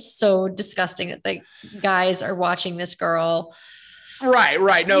 like, that is so disgusting that like guys are watching this girl.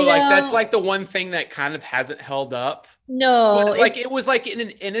 Right. No, like that's like the one thing that kind of hasn't held up. No, but, like it was like in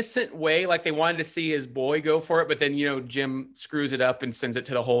an innocent way, like they wanted to see his boy go for it, but then Jim screws it up and sends it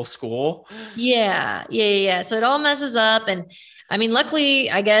to the whole school. Yeah. So it all messes up, and I mean,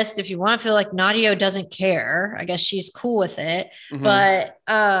 luckily, I guess if you want to feel like Nadia doesn't care, I guess she's cool with it. Mm-hmm. But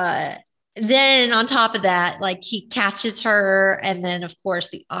then on top of that, like he catches her, and then of course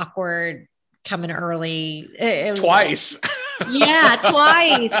the awkward coming early. It was twice.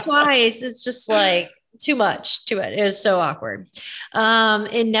 Twice. It's just like too much to it. It was so awkward.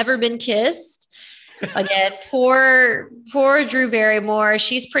 In Never Been Kissed, again, poor Drew Barrymore.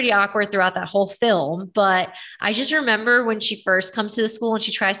 She's pretty awkward throughout that whole film. But I just remember when she first comes to the school and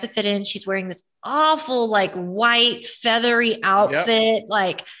she tries to fit in, she's wearing this awful, like, white feathery outfit,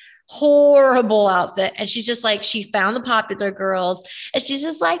 like horrible outfit. And she's just like, she found the popular girls and she's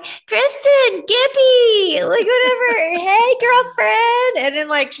just like, Kristen, Gibby, like, whatever. Hey, girlfriend. And then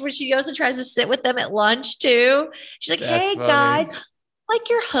like when she goes and tries to sit with them at lunch too, she's like, hey guys, like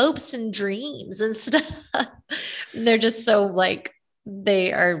your hopes and dreams and stuff. And they're just so like,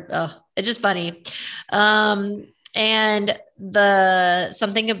 they are, it's just funny. And there's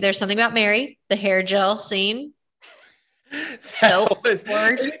something about Mary, the hair gel scene. They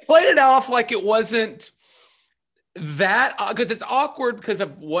played it off like it wasn't that, because it's awkward because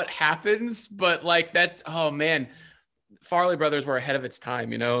of what happens, but like that's, oh man, Farley Brothers were ahead of its time,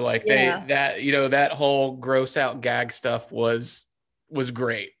 like that whole gross out gag stuff was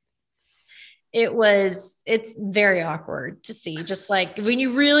great. It's very awkward to see, just like when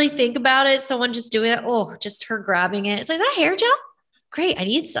you really think about it, someone just doing it, just her grabbing it, it's like, that hair gel, great, I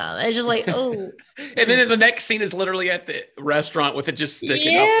need some. I just like, oh. And then the next scene is literally at the restaurant with it just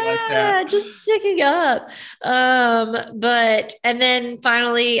sticking up like that. Yeah, just sticking up. And then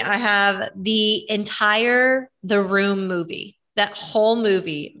finally I have the entire The Room movie. That whole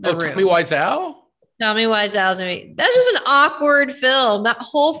movie, The Room. Tommy Wiseau? Tommy Wiseau's movie. That's just an awkward film. That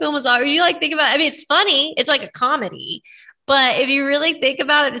whole film is awkward. You like think about it. I mean, it's funny. It's like a comedy, But if you really think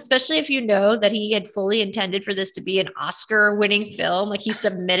about it, especially if you know that he had fully intended for this to be an Oscar winning film, like he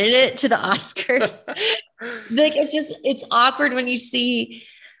submitted it to the Oscars, like it's awkward when you see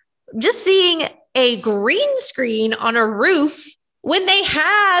just seeing a green screen on a roof when they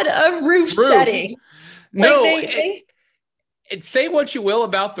had a roof setting. No, Like say what you will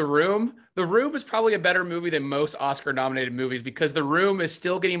about The Room. The Room is probably a better movie than most Oscar nominated movies because The Room is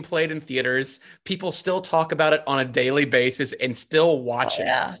still getting played in theaters. People still talk about it on a daily basis and still watch it.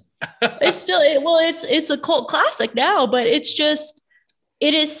 Yeah. It's a cult classic now, but it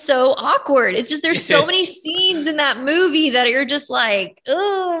is so awkward. It's just, there's so many scenes in that movie that you're just like,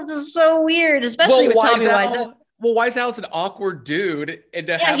 oh, this is so weird, especially with Tommy Wiseau. Well, Wiseau's an awkward dude, and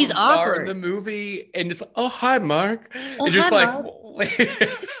to have him star in the movie and just, oh, hi, Mark. Oh, and just hi,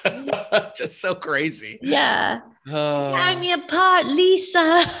 like, just so crazy. Yeah. Tear me apart,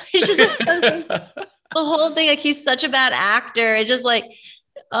 Lisa. It's just the whole thing. Like, he's such a bad actor. It's just like,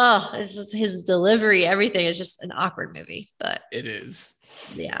 it's just his delivery, everything is just an awkward movie. But it is.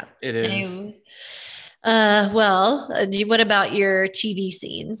 Yeah, it is. Anyway, what about your TV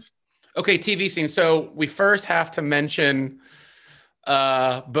scenes? Okay, TV scenes. So we first have to mention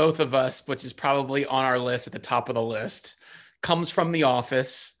both of us, which is probably on our list at the top of the list, comes from The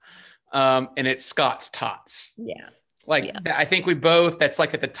Office, and it's Scott's Tots. Yeah. I think we both, that's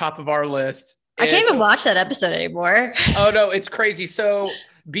like at the top of our list. I can't even watch that episode anymore. Oh, no, it's crazy. So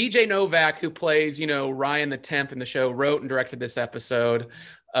BJ Novak, who plays, Ryan the 10th in the show, wrote and directed this episode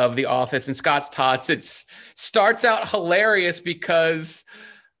of The Office, and Scott's Tots. It starts out hilarious because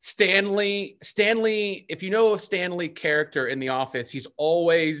Stanley, if you know of Stanley character in The Office, he's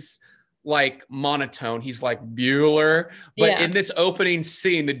always like monotone. He's like Bueller. But in this opening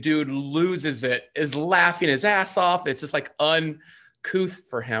scene, the dude loses it, is laughing his ass off. It's just like uncouth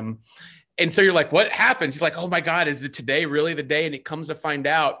for him. And so you're like, what happens? He's like, oh my God, is it today really the day? And it comes to find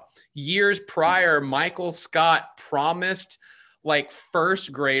out years prior, Michael Scott promised like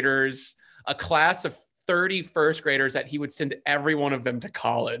first graders, a class of 30 first graders, that he would send every one of them to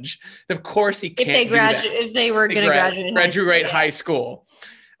college. And of course he can't if they were going to graduate high school.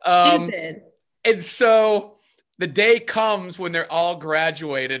 Stupid. And so the day comes when they're all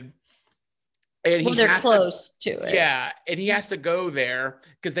graduated. And they're close to it. Yeah. And he has to go there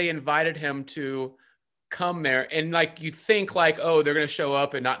because they invited him to come there. And like, you think like, oh, they're going to show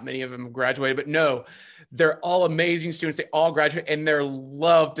up and not many of them graduated, but no, they're all amazing students. They all graduate and they're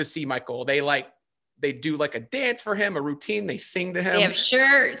love to see Michael. They do like a dance for him, a routine. They sing to him. They have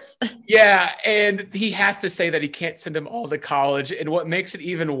shirts. Yeah. And he has to say that he can't send them all to college. And what makes it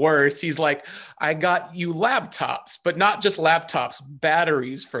even worse, he's like, I got you laptops, but not just laptops,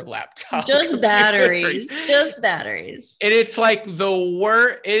 batteries for laptops. Just batteries. Just batteries. And it's like the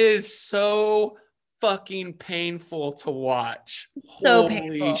worst. It is so fucking painful to watch. So Holy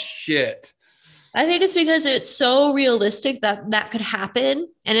painful. Shit. I think it's because it's so realistic that could happen.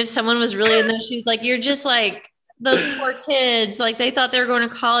 And if someone was really in those shoes, like, you're just like, those poor kids, like they thought they were going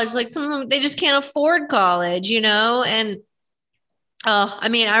to college. Like some of them, they just can't afford college, And I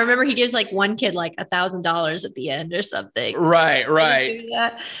mean, I remember he gives like one kid like $1,000 at the end or something. Right.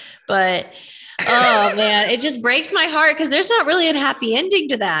 But oh man, it just breaks my heart because there's not really a happy ending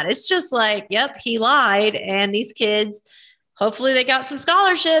to that. It's just like, yep, he lied. And these kids, hopefully they got some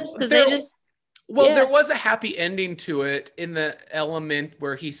scholarships because they just. Well, there was a happy ending to it in the element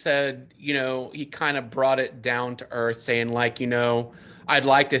where he said, he kind of brought it down to earth, saying like, I'd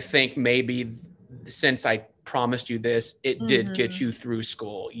like to think maybe since I promised you this, it did get you through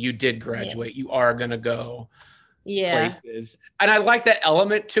school. You did graduate. You are going to go places. And I like that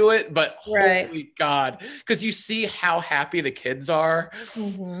element to it, but holy God, because you see how happy the kids are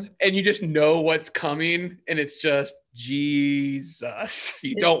and you just know what's coming. And it's just, Jesus,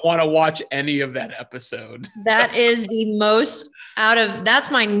 you don't want to watch any of that episode. That is the most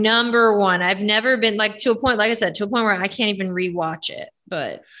that's my number one. I've never been like to a point, like I said, to a point where I can't even rewatch it,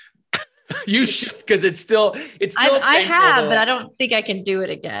 but you should, because it's still I have, but I don't think I can do it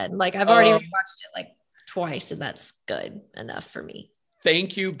again. Like I've already rewatched it like twice and that's good enough for me.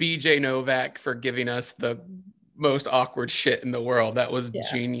 Thank you, BJ Novak, for giving us the most awkward shit in the world. That was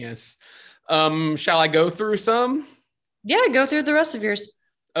genius. Shall I go through some? Yeah, go through the rest of yours.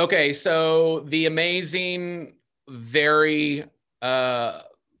 Okay, so the amazing, very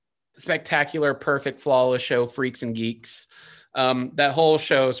spectacular, perfect, flawless show, Freaks and Geeks. That whole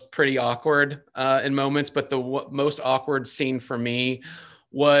show is pretty awkward in moments, but the most awkward scene for me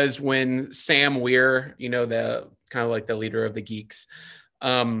was when Sam Weir, the kind of like the leader of the Geeks,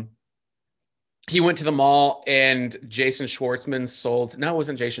 he went to the mall and Jason Schwartzman it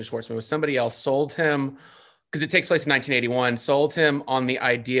wasn't Jason Schwartzman, it was somebody else, sold him because it takes place in 1981, sold him on the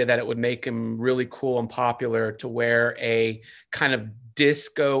idea that it would make him really cool and popular to wear a kind of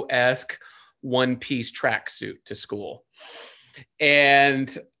disco-esque one-piece tracksuit to school. And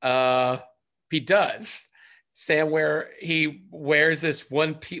he does. He wears this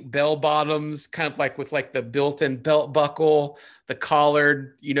one-piece bell bottoms, kind of like with like the built-in belt buckle, the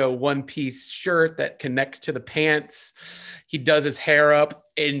collared, one-piece shirt that connects to the pants. He does his hair up,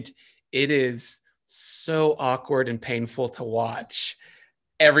 and it is so awkward and painful to watch.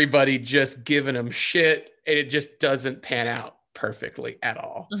 Everybody just giving him shit, and it just doesn't pan out perfectly at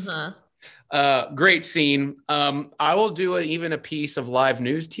all. Great scene. I will do even a piece of live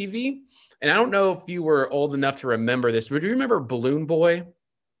news TV. And I don't know if you were old enough to remember this. Would you remember Balloon Boy?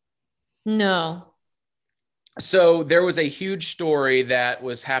 No. So there was a huge story that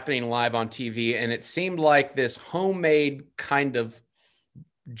was happening live on TV, and it seemed like this homemade kind of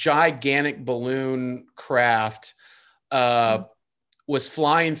gigantic balloon craft was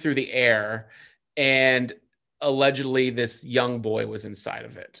flying through the air, and allegedly this young boy was inside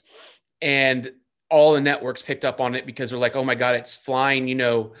of it. And all the networks picked up on it because they're like, oh my God, it's flying,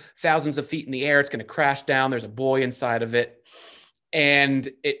 thousands of feet in the air. It's going to crash down. There's a boy inside of it. And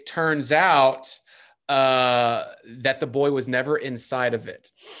it turns out that the boy was never inside of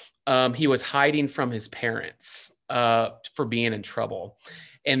it. He was hiding from his parents for being in trouble.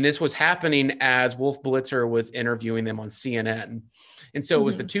 And this was happening as Wolf Blitzer was interviewing them on CNN. And so it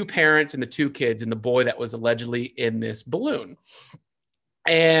was the two parents and the two kids and the boy that was allegedly in this balloon.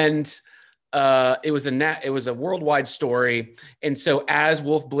 And it was a worldwide story. And so as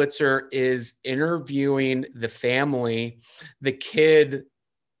Wolf Blitzer is interviewing the family, the kid,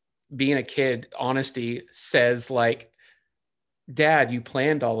 being a kid, honesty, says like, Dad, you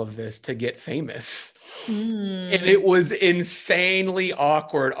planned all of this to get famous. And it was insanely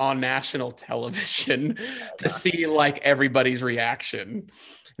awkward on national television to see like everybody's reaction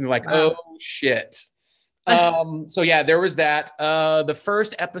and like, oh shit. So yeah, there was that. The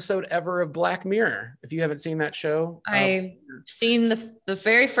first episode ever of Black Mirror. If you haven't seen that show, I've seen the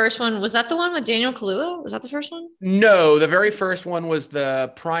very first one. Was that the one with Daniel Kaluuya? Was that the first one? No, the very first one was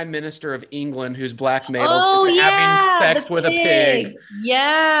the Prime Minister of England who's blackmailed having sex with a pig.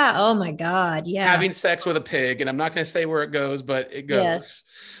 Yeah. Oh my God. Yeah. Having sex with a pig, and I'm not going to say where it goes, but it goes.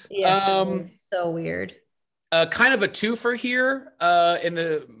 Yes. That was so weird. Kind of a twofer here.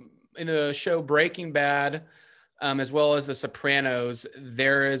 In the show Breaking Bad, as well as The Sopranos,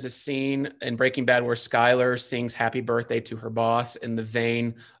 there is a scene in Breaking Bad where Skyler sings Happy Birthday to her boss in the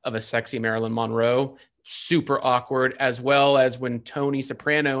vein of a sexy Marilyn Monroe. Super awkward, as well as when Tony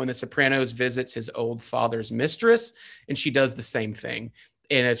Soprano in The Sopranos visits his old father's mistress, and she does the same thing.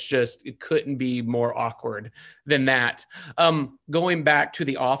 And it couldn't be more awkward than that. Going back to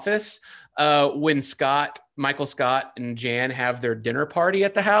The Office, when Michael Scott and Jan have their dinner party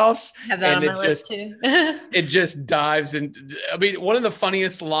at the house. Have that on my list too. It just dives in. I mean, one of the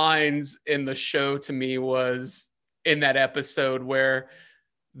funniest lines in the show to me was in that episode where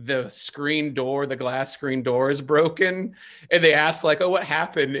the glass screen door is broken, and they ask like, oh, what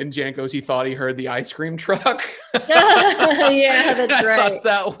happened? And Jan goes, he thought he heard the ice cream truck. Yeah, that's right. I thought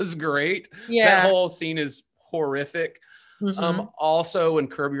that was great. Yeah. That whole scene is horrific. Also in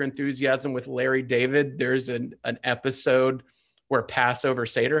Curb Your Enthusiasm with Larry David, there's an episode where Passover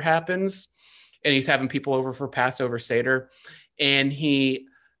Seder happens, and he's having people over for Passover Seder, and he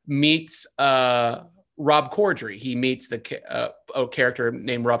meets Rob Corddry. He meets a character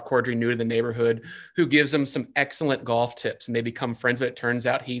named Rob Corddry, new to the neighborhood, who gives him some excellent golf tips, and they become friends. But it turns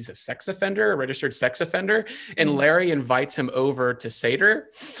out he's a registered sex offender, and Larry invites him over to Seder.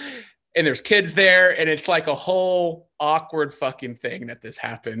 And there's kids there, and it's like a whole awkward fucking thing that this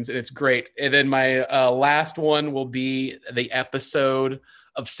happens, and it's great. And then my last one will be the episode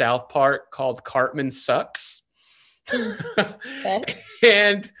of South Park called Cartman Sucks.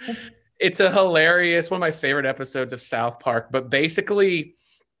 And it's a hilarious, one of my favorite episodes of South Park. But basically,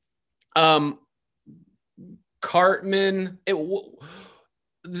 Cartman,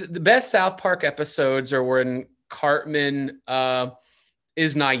 the best South Park episodes are when Cartman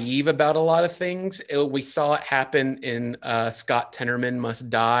is naive about a lot of things. We saw it happen in Scott Tenorman Must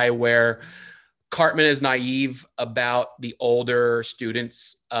Die, where Cartman is naive about the older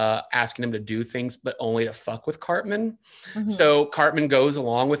students asking him to do things, but only to fuck with Cartman. So Cartman goes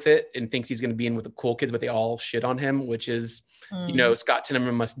along with it and thinks he's going to be in with the cool kids, but they all shit on him, which is, Scott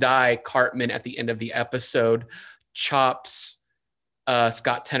Tenorman Must Die. Cartman at the end of the episode chops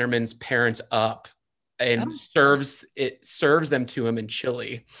Scott Tenorman's parents up and serves them to him in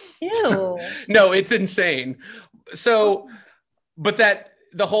chili. Ew. No, it's insane. So, but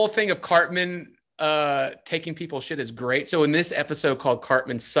the whole thing of Cartman taking people's shit is great. So in this episode called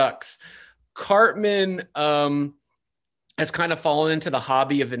Cartman Sucks, Cartman has kind of fallen into the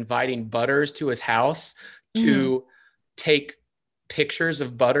hobby of inviting Butters to his house to take pictures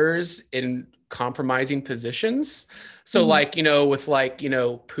of Butters in compromising positions. So like, you know, with like, you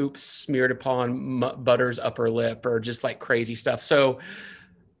know, poop smeared upon Butters' upper lip or just like crazy stuff. So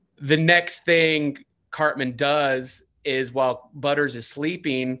the next thing Cartman does is while Butters is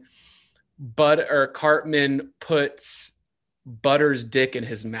sleeping, Cartman puts Butters' dick in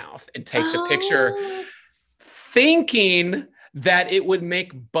his mouth and takes a picture thinking that it would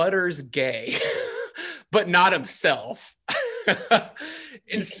make Butters gay, but not himself.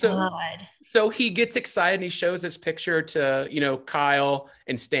 And so he gets excited and he shows this picture to, you know, Kyle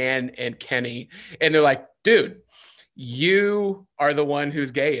and Stan and Kenny. And they're like, dude, you are the one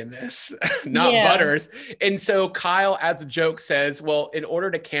who's gay in this, not Butters. And so Kyle, as a joke, says, well, in order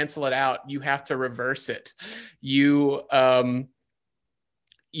to cancel it out, you have to reverse it. You have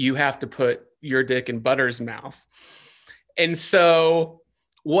to put your dick in Butters' mouth. And so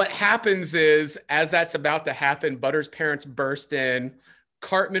what happens is, as that's about to happen, Butters' parents burst in.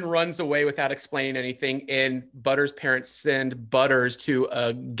 Cartman runs away without explaining anything, and Butters' parents send Butters to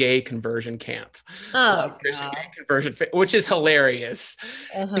a gay conversion camp. Oh, which is hilarious.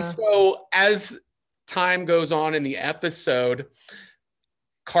 And so as time goes on in the episode,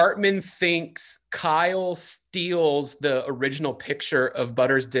 Cartman thinks Kyle steals the original picture of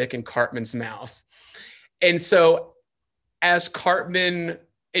Butters' dick in Cartman's mouth. And so as Cartman,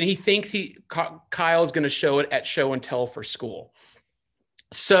 and he thinks Kyle's going to show it at show and tell for school.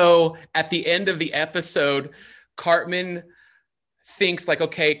 So at the end of the episode, Cartman thinks like,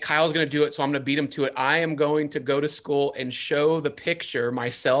 okay, Kyle's going to do it, so I'm going to beat him to it. I am going to go to school and show the picture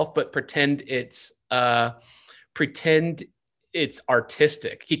myself, but pretend it's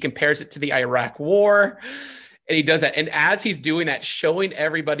artistic. He compares it to the Iraq War, and he does that. And as he's doing that, showing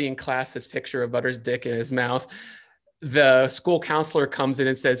everybody in class this picture of Butters' dick in his mouth, the school counselor comes in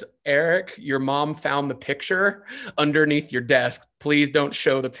and says, Eric, your mom found the picture underneath your desk. Please don't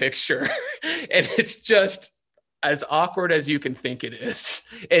show the picture. And it's just as awkward as you can think it is.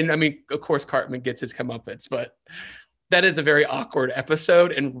 And I mean, of course, Cartman gets his comeuppance, but that is a very awkward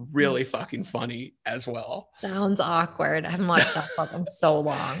episode and really fucking funny as well. Sounds awkward. I haven't watched South Park in so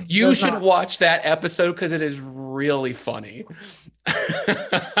long. You should watch that episode because it is really funny.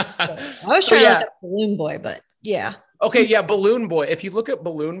 I was trying to look at Balloon Boy, but yeah. Okay, yeah, Balloon Boy. If you look at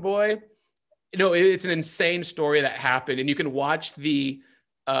Balloon Boy, you know, it's an insane story that happened, and you can watch the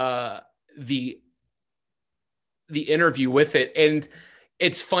interview with it. And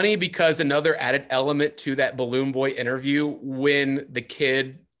it's funny because another added element to that Balloon Boy interview, when the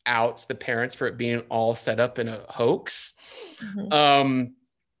kid outs the parents for it being all set up in a hoax, I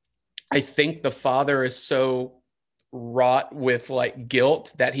think the father is so wrought with like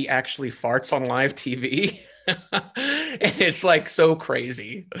guilt that he actually farts on live TV. And it's like so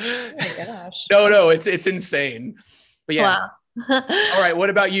crazy. Oh my gosh. No, it's insane. But yeah. Wow. All right.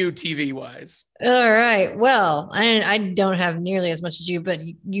 What about you, TV wise? All right. Well, I don't have nearly as much as you, but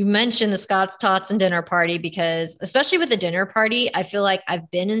you mentioned the Scott's Tots and dinner party, because especially with the dinner party, I feel like I've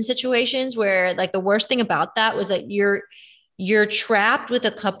been in situations where like the worst thing about that was that you're trapped with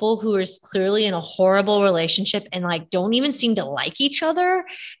a couple who is clearly in a horrible relationship and like don't even seem to like each other.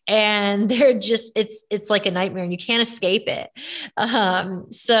 And they're just, it's like a nightmare and you can't escape it.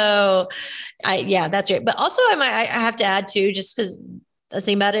 So that's right. But also I have to add too, just because I was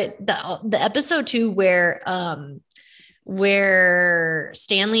thinking about it, the episode 2 where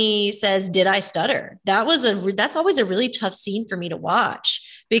Stanley says, "Did I stutter?" That's always a really tough scene for me to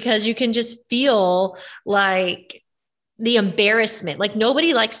watch, because you can just feel like the embarrassment. Like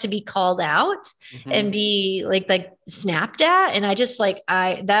nobody likes to be called out and be like snapped at. And I just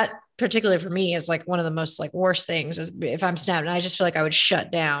that particularly for me is like one of the most like worst things is if I'm snapped, and I just feel like I would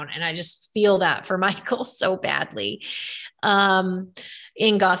shut down, and I just feel that for Michael so badly.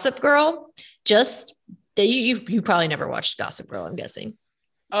 In Gossip Girl, you probably never watched Gossip Girl, I'm guessing.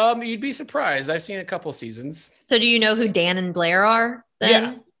 You'd be surprised. I've seen a couple seasons. So do you know who Dan and Blair are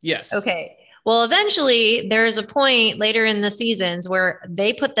then? Yeah. Yes. Okay. Well, eventually there's a point later in the seasons where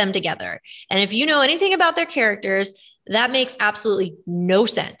they put them together. And if you know anything about their characters, that makes absolutely no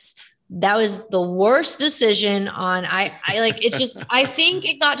sense. That was the worst decision I think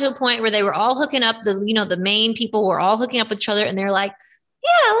it got to a point where they were all hooking up, the main people were all hooking up with each other, and they're like,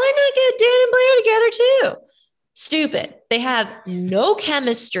 yeah, why not get Dan and Blair together too? Stupid. They have no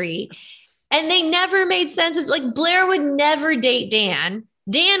chemistry and they never made sense. It's like Blair would never date Dan.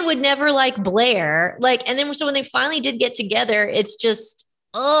 Dan would never like Blair. And then so when they finally did get together, it's just,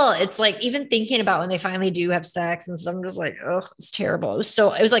 oh, it's like even thinking about when they finally do have sex and stuff, I'm just like, oh, it's terrible. It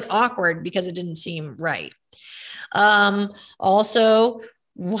was like awkward because it didn't seem right. Also,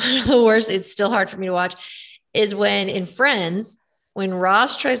 one of the worst, it's still hard for me to watch, is when in Friends, when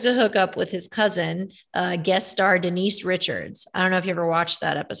Ross tries to hook up with his cousin, guest star Denise Richards. I don't know if you ever watched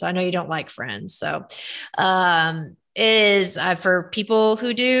that episode. I know you don't like Friends. So it is for people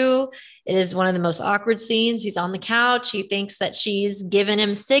who do, it is one of the most awkward scenes. He's on the couch. He thinks that she's giving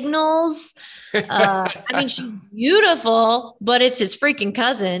him signals. I mean, she's beautiful, but it's his freaking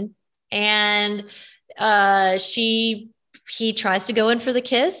cousin. And he tries to go in for the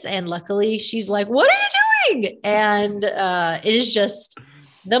kiss, and luckily she's like, what are you doing? And it is just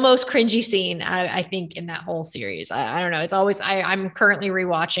the most cringy scene I think in that whole series. I don't know, it's always I'm currently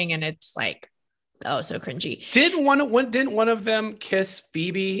rewatching and it's like, oh, so cringy. Didn't one of them kiss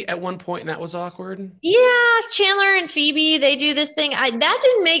Phoebe at one point, and that was awkward? Yeah, Chandler and Phoebe, they do this thing.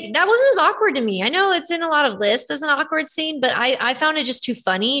 That wasn't as awkward to me. I know it's in a lot of lists as an awkward scene, but I found it just too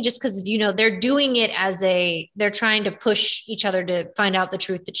funny, just because, you know, they're doing it they're trying to push each other to find out the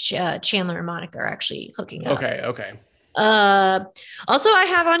truth that Chandler and Monica are actually hooking up. Okay. Also, I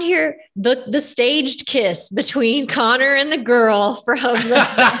have on here the staged kiss between Connor and the girl from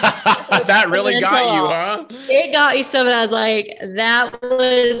that really got you, huh? It got me so bad. I was like, that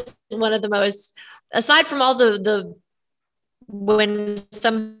was one of the most, aside from all the when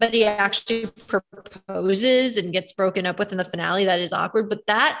somebody actually proposes and gets broken up with in the finale, that is awkward. But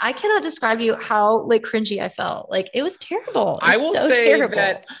that, I cannot describe you how like cringy I felt. Like, it was terrible. I will say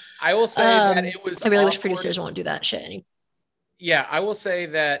that it was. I really wish producers won't do that shit anymore. Yeah, I will say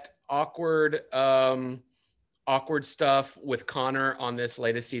that awkward stuff with Connor on this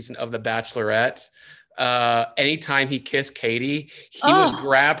latest season of The Bachelorette. Anytime he kissed Katie, he would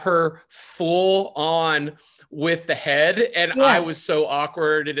grab her full on with the head, and yeah. I was so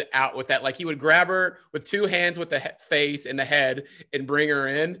awkwarded out with that. Like, he would grab her with two hands with the face and the head and bring her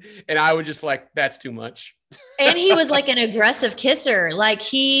in, and I would just like, that's too much. And he was like an aggressive kisser. Like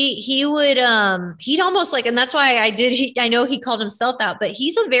he would he'd almost like, and that's why I know he called himself out, but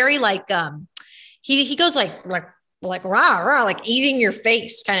he's a very like he goes like rah rah, like eating your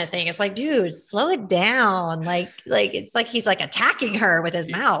face kind of thing. It's like, dude, slow it down. Like it's like he's like attacking her with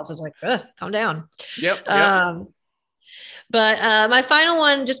his mouth. It's like, calm down. Yep. But my final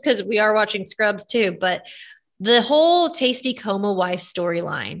one, just because we are watching Scrubs too, but the whole Tasty Coma wife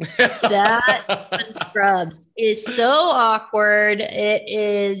storyline, that on Scrubs is so awkward. It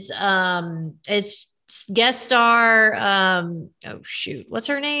is, it's guest star. Oh shoot, what's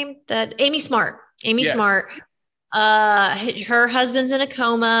her name? Amy Smart. Yes. Smart. Her husband's in a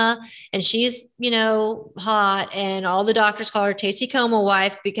coma, and she's, you know, hot, and all the doctors call her Tasty Coma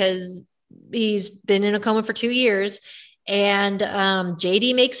wife because he's been in a coma for 2 years. And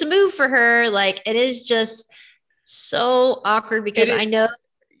JD makes a move for her. Like, it is just so awkward because I know,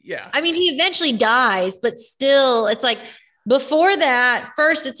 yeah, I mean, he eventually dies, but still, it's like, before that,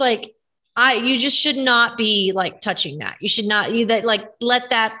 first, it's like, you just should not be like touching that. You should not let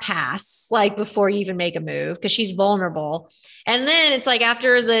that pass, like, before you even make a move, because she's vulnerable. And then it's like,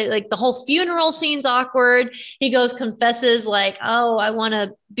 after the whole funeral scene's awkward, he goes, confesses like, oh, I want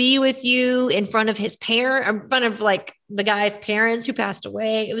to be with you in front of his in front of like the guy's parents who passed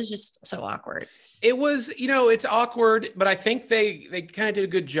away. It was just so awkward. It was, you know, it's awkward, but I think they kind of did a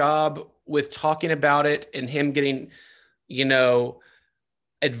good job with talking about it, and him getting, you know,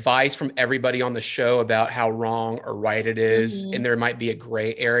 advice from everybody on the show about how wrong or right it is. Mm-hmm. And there might be a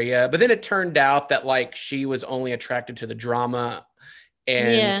gray area, but then it turned out that like she was only attracted to the drama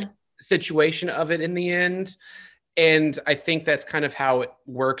and situation of it in the end. And I think that's kind of how it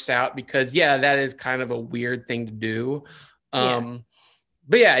works out, because that is kind of a weird thing to do. But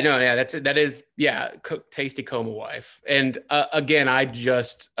that is Tasty Coma wife. And again, I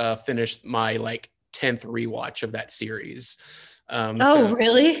just finished my like 10th rewatch of that series.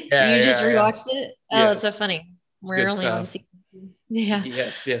 Really? Yeah, you just rewatched it? Oh, yes. It's so funny. We're only on season. Yeah.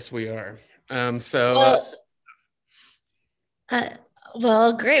 Yes, we are.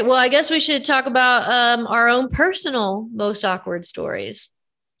 Well, great. Well, I guess we should talk about our own personal most awkward stories.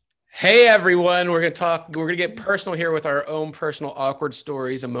 Hey everyone, we're gonna get personal here with our own personal awkward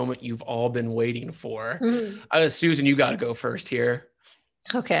stories, a moment you've all been waiting for. Mm-hmm. Susan, you got to go first here.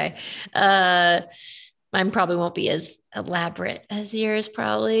 Okay. Mine probably won't be as elaborate as yours,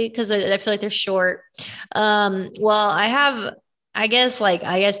 probably, because I feel like they're short. Well, I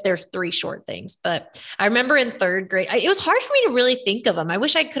guess there's 3 short things, but I remember in 3rd grade, it was hard for me to really think of them. I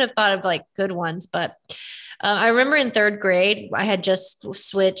wish I could have thought of like good ones, but I remember in third grade, I had just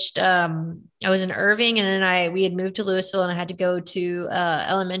switched. I was in Irving, and then we had moved to Louisville, and I had to go to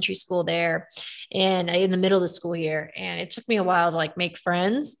elementary school there, and in the middle of the school year. And it took me a while to like make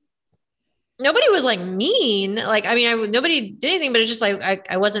friends. Nobody was like mean. Like, I mean, nobody did anything, but it's just like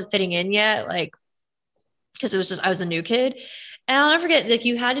I wasn't fitting in yet, like because it was just I was a new kid. And I'll never forget, like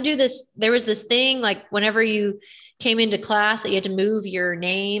you had to do this. There was this thing like whenever you came into class that you had to move your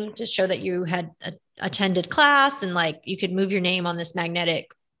name to show that you had attended class, and like you could move your name on this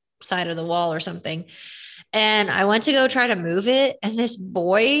magnetic side of the wall or something. And I went to go try to move it. And this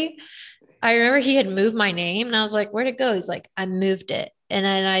boy, I remember he had moved my name, and I was like, where'd it go? He's like, I moved it. And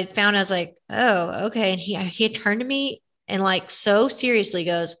then I was like, oh, okay. And he had turned to me and like so seriously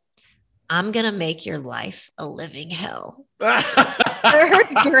goes, I'm going to make your life a living hell. Third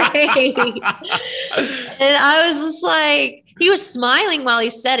grade. And I was just like, he was smiling while he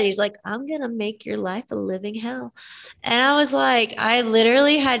said it. He's like, I'm going to make your life a living hell. And I was like, I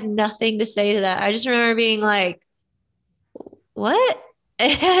literally had nothing to say to that. I just remember being like, what?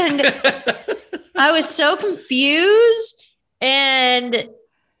 And I was so confused. And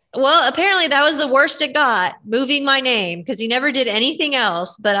well, apparently that was the worst it got, moving my name, because he never did anything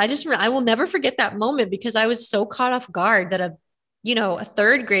else. But I will never forget that moment because I was so caught off guard that a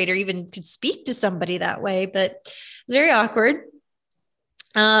third grader even could speak to somebody that way, but it's very awkward.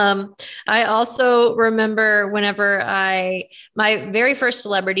 I also remember whenever my very first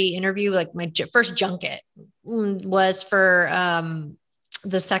celebrity interview, like my first junket was for,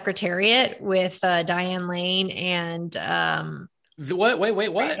 the Secretariat with, Diane Lane and, what? Wait,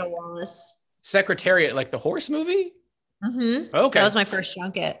 what? Randall Wallace. Secretariat, like the horse movie? Mm-hmm. Okay. That was my first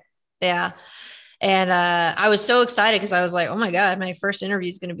junket. Yeah. And I was so excited because I was like, oh my God, my first interview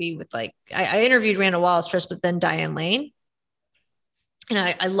is going to be with like, I interviewed Randall Wallace first, but then Diane Lane. And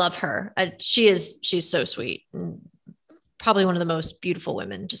I love her. She's so sweet and probably one of the most beautiful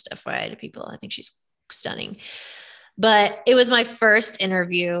women, just FYI to people. I think she's stunning. But it was my first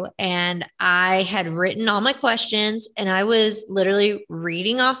interview and I had written all my questions and I was literally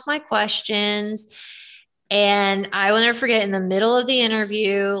reading off my questions. And I will never forget, in the middle of the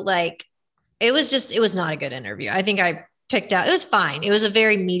interview, like it was not a good interview. I think I picked out, it was fine. It was a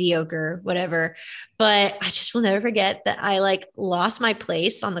very mediocre, whatever, but I just will never forget that I like lost my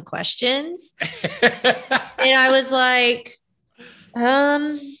place on the questions. And I was like,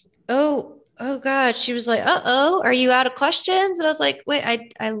 oh God. She was like, uh-oh, are you out of questions? And I was like,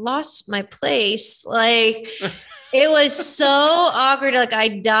 wait, I lost my place. Like, it was so awkward. Like I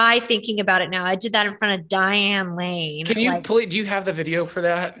die thinking about it now. I did that in front of Diane Lane. Can you do you have the video for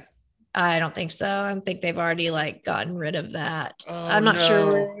that? I don't think so. I think they've already like gotten rid of that. Oh, I'm not sure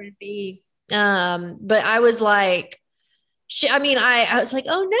where it would be. But I was like, I was like,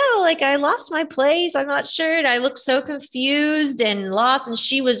 oh no, like I lost my place. I'm not sure. And I looked so confused and lost. And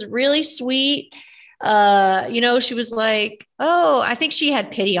she was really sweet. She was like, oh, I think she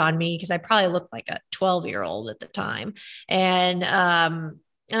had pity on me because I probably looked like a 12-year-old at the time. And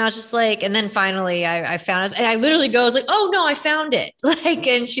I was just like, and then finally I found it. And I literally was like, oh no, I found it. Like,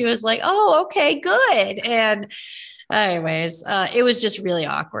 and she was like, oh, okay, good. And anyways, it was just really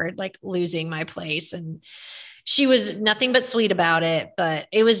awkward, like losing my place. And she was nothing but sweet about it, but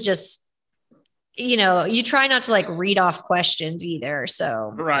it was just, you try not to like read off questions either.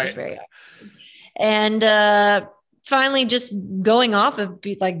 So right. It was very awkward. And finally just going off of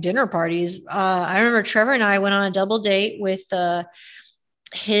like dinner parties. I remember Trevor and I went on a double date with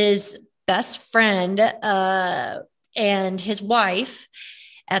his best friend and his wife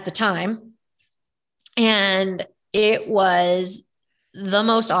at the time. And it was the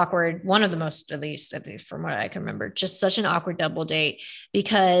most awkward, one of the most, at least from what I can remember, just such an awkward double date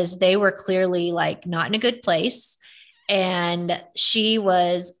because they were clearly like not in a good place. And she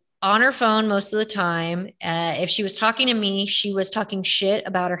was on her phone most of the time. If she was talking to me, she was talking shit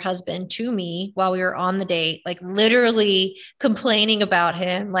about her husband to me while we were on the date, like literally complaining about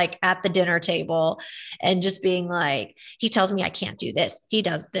him, like at the dinner table and just being like, he tells me I can't do this. He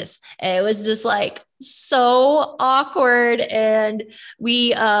does this. And it was just like so awkward. And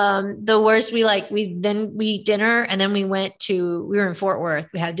we, the worst, we dinner and then we were in Fort Worth.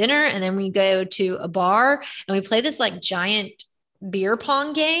 We had dinner and then we go to a bar and we play this like giant beer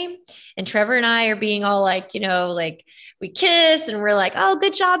pong game, and Trevor and I are being all like, like we kiss and we're like, oh,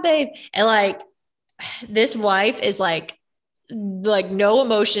 good job, babe. And like this wife is like no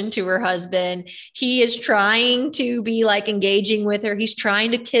emotion to her husband. He is trying to be like engaging with her. He's trying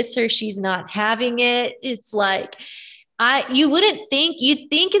to kiss her. She's not having it. It's like, you'd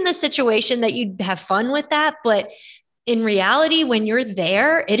think in the situation that you'd have fun with that, but in reality, when you're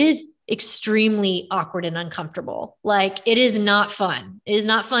there, it is extremely awkward and uncomfortable. Like it is not fun. It is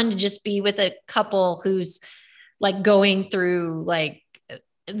not fun to just be with a couple who's like going through like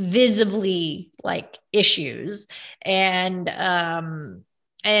visibly like issues. And I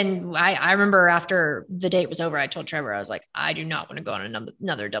remember after the date was over, I told Trevor, I was like, I do not want to go on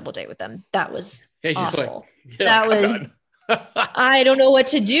another double date with them. That was awful. That was, I don't know what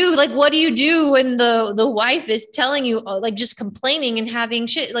to do. Like, what do you do when the wife is telling you, like, just complaining and having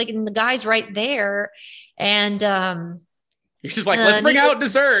shit, like, and the guy's right there. And you're just like, let's bring out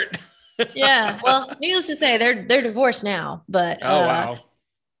dessert. Yeah. Well, needless to say, they're divorced now, but wow.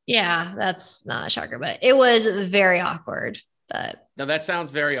 Yeah, that's not a shocker, but it was very awkward. But no, that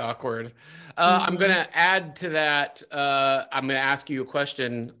sounds very awkward. I'm going to add to that. I'm going to ask you a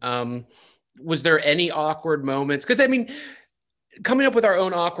question. Was there any awkward moments? Because I mean, coming up with our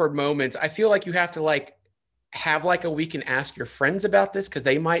own awkward moments, I feel like you have to like have like a week and ask your friends about this because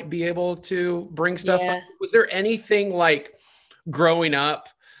they might be able to bring stuff up. Was there anything like growing up,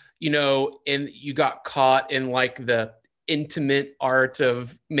 you know, and you got caught in like the intimate art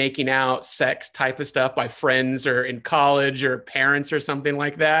of making out, sex type of stuff by friends or in college or parents or something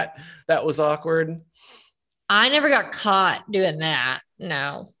like that was awkward? I never got caught doing that.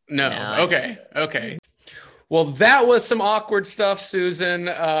 No. Okay. Well, that was some awkward stuff, Susan.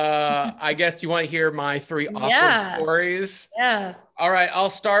 I guess you want to hear my 3 awkward stories. Yeah. All right. I'll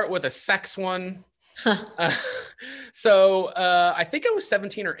start with a sex one. So I think I was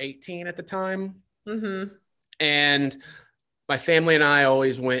 17 or 18 at the time. Mm-hmm. And my family and I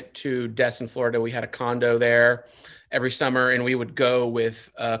always went to Destin, Florida. We had a condo there every summer, and we would go with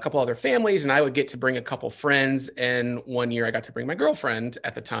a couple other families, and I would get to bring a couple friends. And one year I got to bring my girlfriend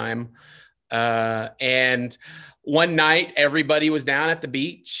at the time. And one night everybody was down at the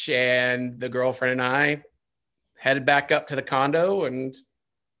beach, and the girlfriend and I headed back up to the condo and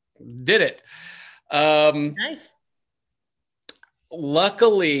did it. Nice.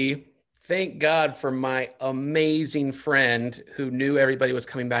 Luckily, thank God for my amazing friend who knew everybody was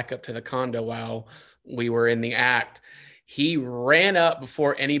coming back up to the condo while we were in the act. He ran up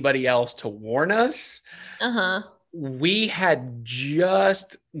before anybody else to warn us. Uh-huh. We had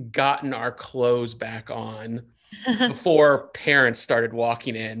just gotten our clothes back on before parents started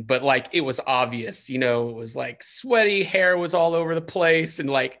walking in, but like it was obvious, you know, it was like sweaty, hair was all over the place, and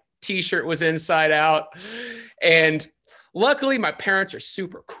like t-shirt was inside out. And luckily my parents are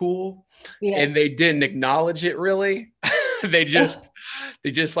super cool and they didn't acknowledge it really. they just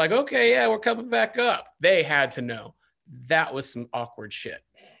like, okay, yeah, we're coming back up. They had to know. That was some awkward shit.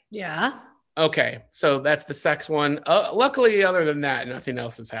 Yeah. Okay, so that's the sex one. Luckily, other than that, nothing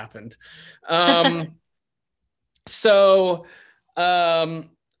else has happened. Another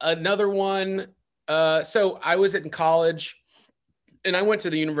one. So I was in college, and I went to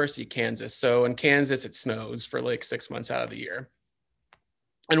the University of Kansas. So in Kansas, it snows for like 6 months out of the year.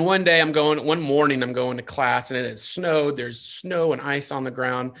 And one morning, I'm going to class, and it has snowed. There's snow and ice on the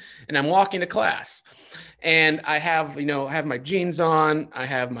ground, and I'm walking to class. And I have my jeans on, I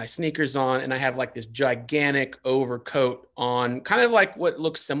have my sneakers on, and I have like this gigantic overcoat on, kind of like what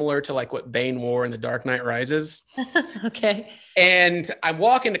looks similar to like what Bane wore in The Dark Knight Rises. Okay. And I'm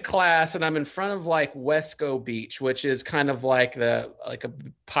walking to class, and I'm in front of like Wesco Beach, which is kind of like a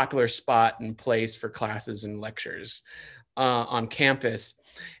popular spot and place for classes and lectures on campus.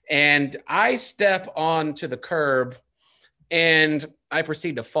 And I step onto the curb, and I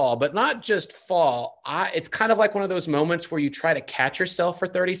proceed to fall, but not just fall. It's kind of like one of those moments where you try to catch yourself for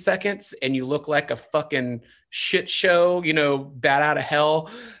 30 seconds and you look like a fucking shit show, you know, bat out of hell,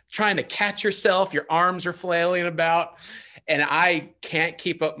 trying to catch yourself. Your arms are flailing about, and I can't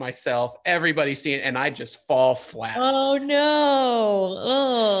keep up myself. Everybody's seeing it, and I just fall flat. Oh no.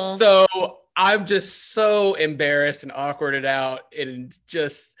 Oh. So I'm just so embarrassed and awkwarded out. And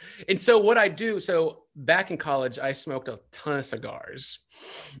so what I do, so back in college, I smoked a ton of cigars.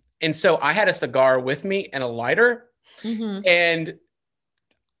 And so I had a cigar with me and a lighter. Mm-hmm. And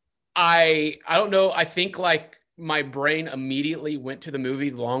I don't know, I think like my brain immediately went to the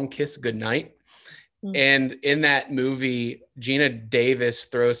movie Long Kiss Goodnight. Mm-hmm. And in that movie, Gina Davis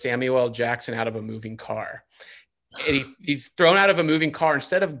throws Samuel L. Jackson out of a moving car. And he's thrown out of a moving car.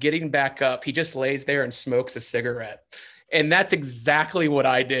 Instead of getting back up, he just lays there and smokes a cigarette. And that's exactly what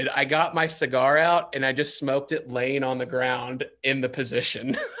I did. I got my cigar out and I just smoked it laying on the ground in the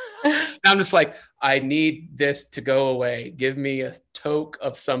position. And I'm just like, I need this to go away. Give me a toke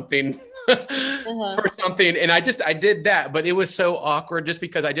of something for something. And I did that, but it was so awkward just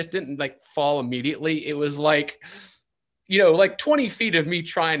because I just didn't like fall immediately. It was like, you know, like 20 feet of me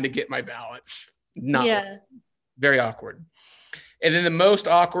trying to get my balance. Very awkward. And then the most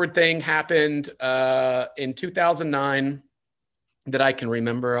awkward thing happened in 2009 that I can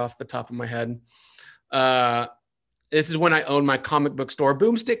remember off the top of my head. This is when I owned my comic book store,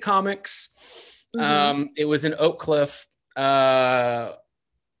 Boomstick Comics. It was in Oak Cliff.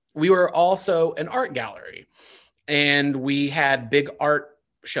 We were also an art gallery, and we had big art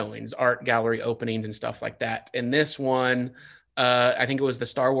showings, art gallery openings and stuff like that. And this one, I think it was the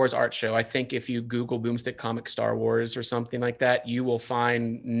Star Wars art show. I think if you Google Boomstick Comics Star Wars or something like that, you will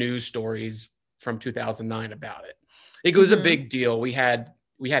find news stories from 2009 about it. It was a big deal. We had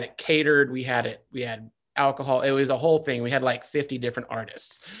it catered. We had alcohol. It was a whole thing. We had like 50 different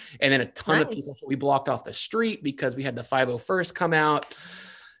artists, and then a ton of people. We blocked off the street because we had the 501st come out.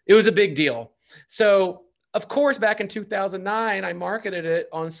 It was a big deal. So of course, back in 2009, I marketed it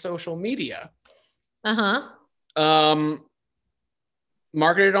on social media.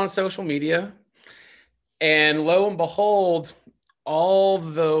 Marketed on social media, and lo and behold, all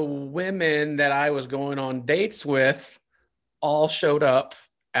the women that I was going on dates with all showed up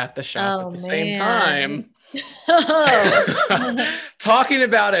at the shop at the same time. Talking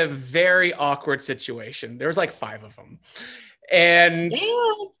about a very awkward situation. There was like 5 of them. And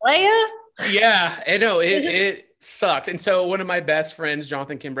yeah, I know it sucked. And so one of my best friends,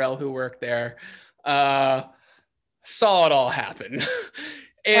 Jonathan Kimbrell, who worked there, saw it all happen.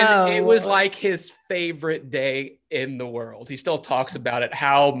 And it was like his favorite day in the world. He still talks about it,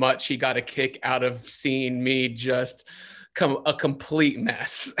 how much he got a kick out of seeing me just a complete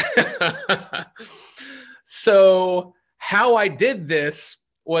mess. So how I did this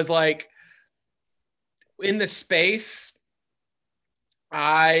was like, in the space,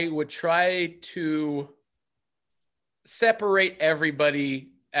 I would try to separate everybody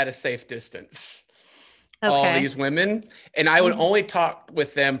at a safe distance. All these women, and I would only talk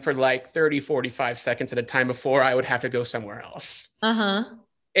with them for like 30, 45 seconds at a time before I would have to go somewhere else.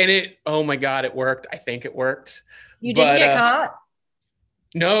 And oh my God, it worked. I think it worked. You didn't get caught?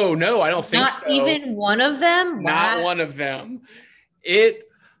 No, I don't think so. Not even one of them? Not one of them. It,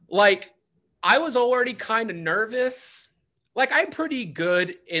 like, I was already kind of nervous. Like, I'm pretty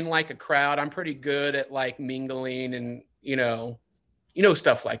good in like a crowd. I'm pretty good at like mingling and, you know,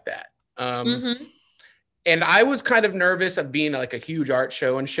 stuff like that. And I was kind of nervous of being like a huge art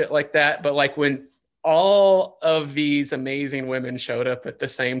show and shit like that. But like when all of these amazing women showed up at the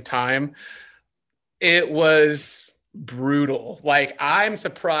same time, it was brutal. Like, I'm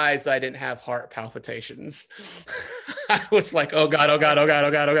surprised I didn't have heart palpitations. I was like, oh God, oh God, oh God,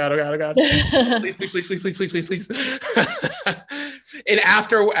 oh God, oh God, oh God, oh God. Please. And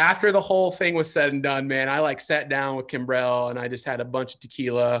after the whole thing was said and done, man, I like sat down with Kimbrell and I just had a bunch of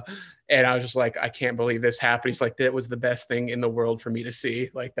tequila and I was just like, I can't believe this happened. He's like, that was the best thing in the world for me to see.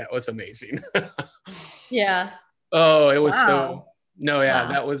 Like, that was amazing. Yeah. Oh, it was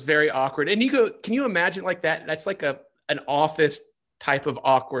that was very awkward. And can you imagine like that? That's like an office type of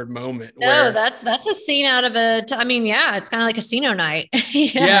awkward moment. No, that's a scene out of it's kind of like a Casino Night.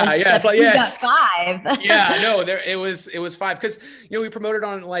 It's like, you got 5. Yeah, no, it was 5 because we promoted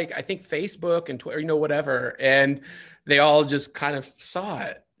on like I think Facebook and Twitter, whatever, and they all just kind of saw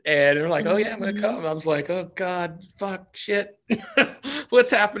it. And they're like, oh yeah, I'm going to come. I was like, oh God, fuck, shit.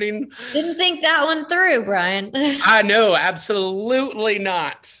 What's happening? Didn't think that one through, Brian. I know, absolutely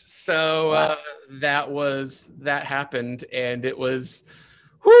not. So that happened and it was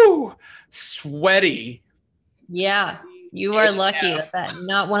sweaty. Yeah. You are lucky that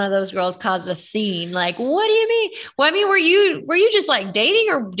not one of those girls caused a scene. Like, what do you mean? Well, I mean, were you just like dating,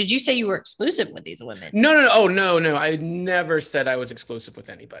 or did you say you were exclusive with these women? No. Oh, no. I never said I was exclusive with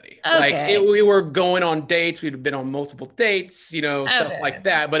anybody. Okay. Like we were going on dates. We'd been on multiple dates, stuff like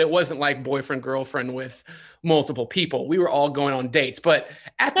that. But it wasn't like boyfriend, girlfriend with multiple people. We were all going on dates. But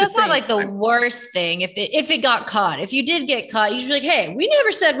that's not like the worst thing. If it got caught, if you did get caught, you'd be like, hey, we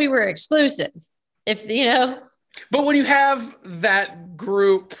never said we were exclusive. But when you have that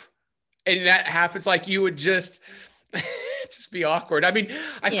group and that happens, like you would just be awkward. I mean,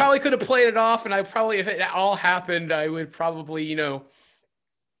 I probably could have played it off and if it all happened, I would probably,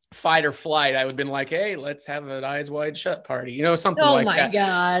 fight or flight. I would have been like, hey, let's have an eyes wide shut party, something like that. Oh my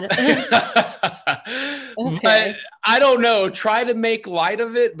God. Okay. But I don't know. Try to make light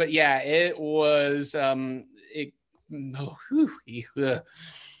of it. But yeah, it was,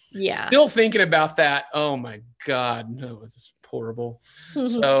 yeah. Still thinking about that. Oh my God. No, it's horrible.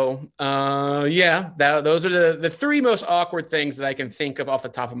 So, those are the 3 most awkward things that I can think of off the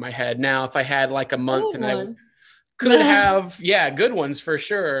top of my head. Now, if I had like a month and I could have, good ones for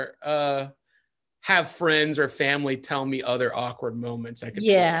sure. Have friends or family tell me other awkward moments. I could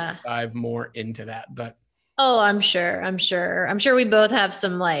dive more into that, but Oh, I'm sure we both have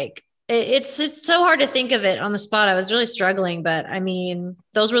some like it's so hard to think of it on the spot. I was really struggling, but I mean,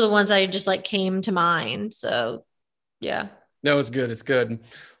 those were the ones I just like came to mind. So yeah. No, it's good. It's good.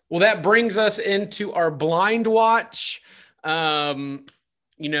 Well, that brings us into our blind watch. Um,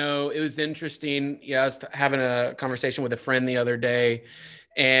 it was interesting. Yeah, I was having a conversation with a friend the other day,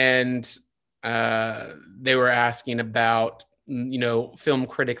 and they were asking about, film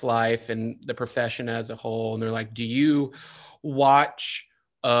critic life and the profession as a whole. And they're like, do you watch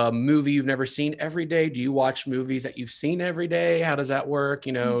a movie you've never seen every day? Do you watch movies that you've seen every day? How does that work?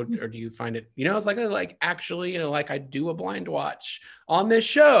 Or do you find it, it's like actually, like I do a blind watch on this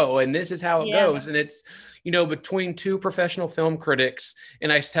show and this is how it Yeah. goes. And it's, between two professional film critics.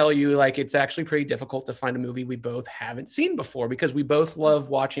 And I tell you, like, it's actually pretty difficult to find a movie we both haven't seen before, because we both love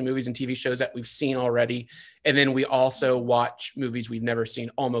watching movies and TV shows that we've seen already. And then we also watch movies we've never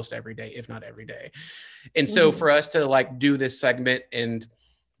seen almost every day, if not every day. And so for us to like do this segment, and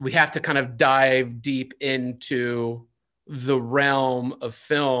we have to kind of dive deep into the realm of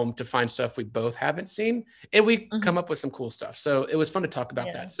film to find stuff we both haven't seen, and we come up with some cool stuff. So it was fun to talk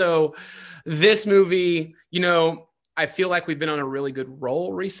about that. So this movie, I feel like we've been on a really good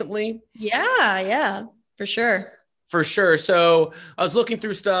roll recently. Yeah, for sure. For sure. So I was looking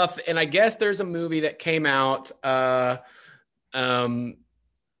through stuff, and I guess there's a movie that came out in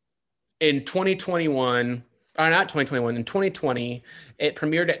 2021, or not 2021, in 2020. It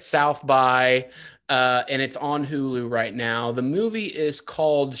premiered at South by, and it's on Hulu right now. The movie is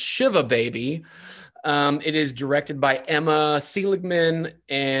called Shiva Baby. It is directed by Emma Seligman,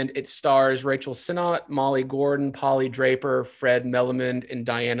 and it stars Rachel Sennott, Molly Gordon, Polly Draper, Fred Melamed, and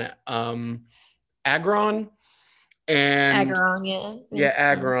Diana Agron. And Agron,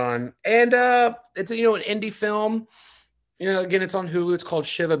 Agron. And it's an indie film. Again, it's on Hulu. It's called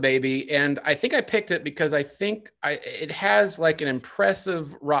Shiva Baby, and I think I picked it because I think it has like an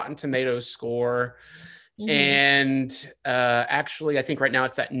impressive Rotten Tomatoes score, and actually, I think right now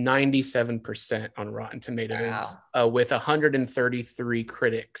it's at 97% on Rotten Tomatoes, with 133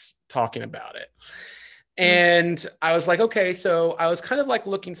 critics talking about it. And I was like, okay, so I was kind of like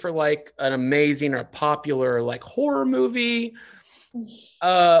looking for like an amazing or popular like horror movie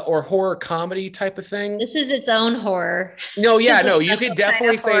or horror comedy type of thing. This is its own horror. No, you could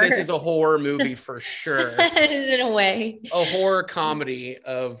definitely say this is a horror movie for sure. In a way. A horror comedy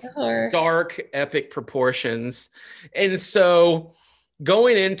of dark, epic proportions. And so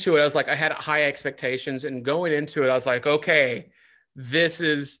going into it, I was like, I had high expectations, and going into it, I was like, okay, this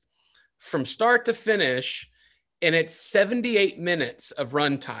is from start to finish, and it's 78 minutes of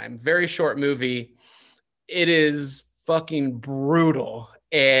runtime, very short movie. It is fucking brutal,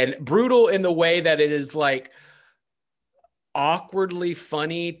 and brutal in the way that it is like awkwardly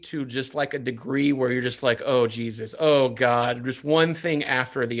funny to just like a degree where you're just like, oh Jesus, oh God, just one thing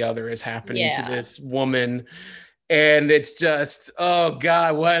after the other is happening to this woman, and it's just, oh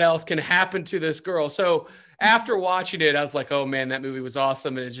God, what else can happen to this girl? So after watching it, I was like, oh man, that movie was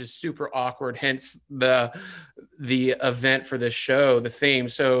awesome. And it's just super awkward. Hence the event for this show, the theme.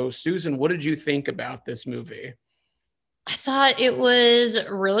 So Susan, what did you think about this movie? I thought it was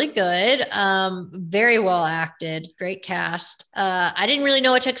really good. Very well acted, great cast. I didn't really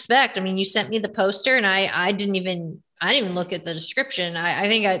know what to expect. I mean, you sent me the poster, and I didn't even look at the description. I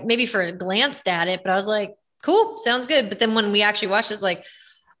think I maybe for a glanced at it, but I was like, cool, sounds good. But then when we actually watched, it's like,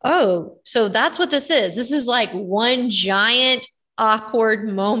 oh, so that's what this is. This is like one giant awkward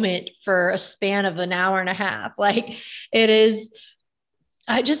moment for a span of an hour and a half. Like it is.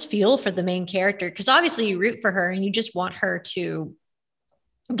 I just feel for the main character, because obviously you root for her and you just want her to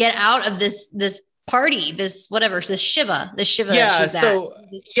get out of this party, this Shiva. Yeah. So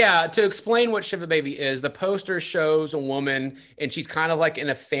to explain what Shiva Baby is, the poster shows a woman, and she's kind of like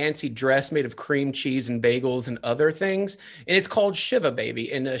in a fancy dress made of cream cheese and bagels and other things. And it's called Shiva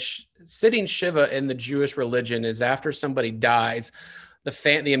Baby. And sitting Shiva in the Jewish religion is after somebody dies,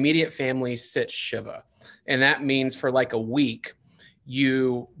 the immediate family sits Shiva. And that means for like a week,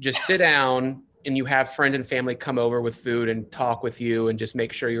 you just sit down and you have friends and family come over with food and talk with you and just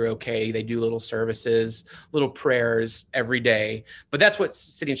make sure you're okay. They do little services, little prayers every day. But that's what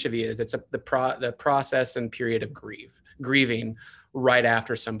sitting Shiva is. It's the process and period of grieving right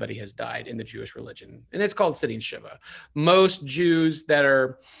after somebody has died in the Jewish religion. And it's called sitting Shiva. Most Jews that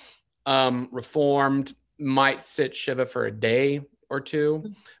are Reformed might sit Shiva for a day or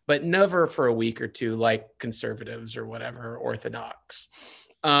two, but never for a week or two like conservatives or whatever, Orthodox.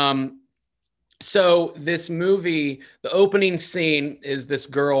 So this movie, the opening scene is this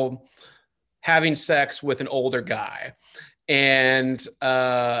girl having sex with an older guy. And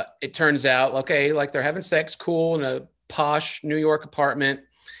it turns out, okay, like they're having sex, cool, in a posh New York apartment.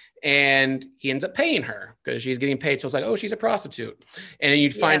 And he ends up paying her because she's getting paid. So it's like, oh, she's a prostitute. And then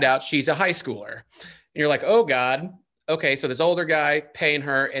you'd find out she's a high schooler. And you're like, oh God. Okay, so this older guy paying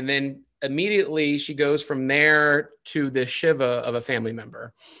her. And then immediately she goes from there to the Shiva of a family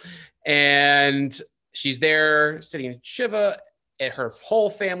member. And she's there sitting in Shiva, and her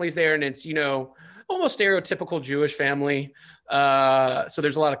whole family's there. And it's, almost stereotypical Jewish family. So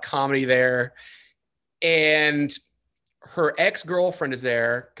there's a lot of comedy there. And her ex-girlfriend is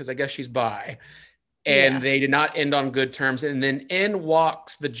there because I guess she's bi, and they did not end on good terms. And then in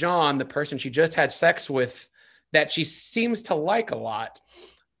walks the John, the person she just had sex with, that she seems to like a lot,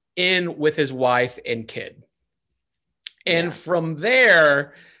 in with his wife and kid. And from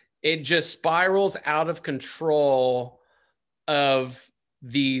there, it just spirals out of control of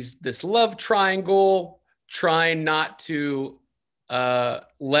this love triangle, trying not to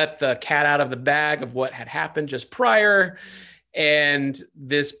let the cat out of the bag of what had happened just prior, and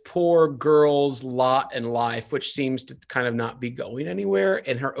this poor girl's lot in life, which seems to kind of not be going anywhere,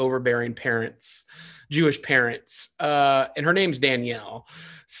 and her overbearing parents, Jewish parents, and her name's Danielle.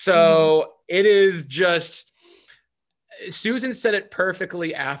 So it is just, Susan said it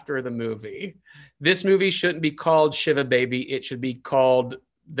perfectly after the movie. This movie shouldn't be called Shiva Baby. It should be called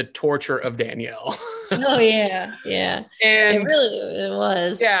The Torture of Danielle. Oh yeah. And it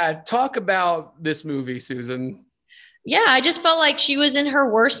was. Yeah. Talk about this movie, Susan. Yeah, I just felt like she was in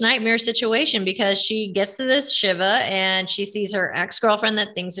her worst nightmare situation because she gets to this Shiva and she sees her ex-girlfriend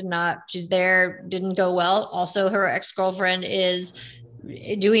that things didn't go well. Also, her ex-girlfriend is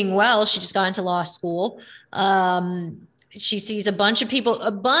doing well. She just got into law school. She sees a bunch of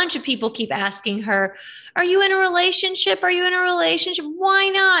people keep asking her, are you in a relationship? Are you in a relationship? Why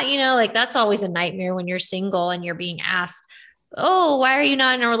not? Like that's always a nightmare when you're single and you're being asked, oh, why are you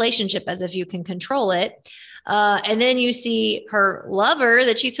not in a relationship? As if you can control it. And then you see her lover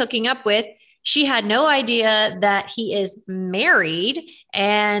that she's hooking up with. She had no idea that he is married.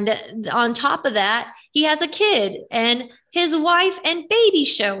 And on top of that, he has a kid, and his wife and baby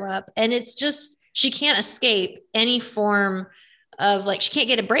show up. And it's just, she can't escape any form of she can't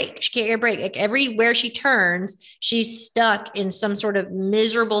get a break. She can't get a break. Like everywhere she turns, she's stuck in some sort of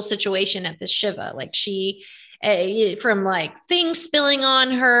miserable situation at this Shiva. Like from things spilling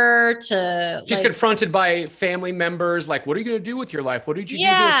on her to she's confronted by family members. Like, what are you going to do with your life? What did you do?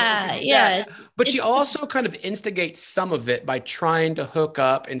 Yeah. But she also kind of instigates some of it by trying to hook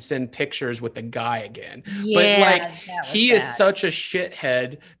up and send pictures with the guy again. Yeah, but he is such a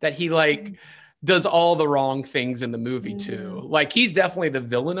shithead that he does all the wrong things in the movie too. Like he's definitely the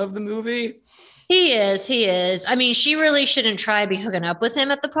villain of the movie. He is. I mean, she really shouldn't try to be hooking up with him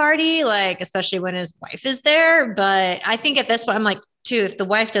at the party, especially when his wife is there. But I think at this point, I'm like, too, if the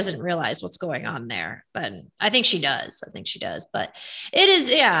wife doesn't realize what's going on there, but I think she does. But it is,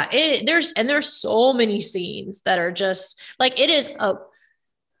 there's so many scenes that are just it is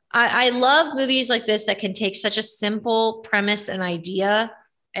I love movies like this that can take such a simple premise and idea,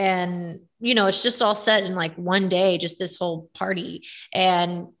 and it's just all set in one day, just this whole party,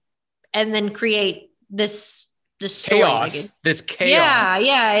 and then create this story. This chaos.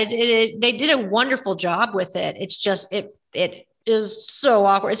 Yeah. They did a wonderful job with it. It's just, it is so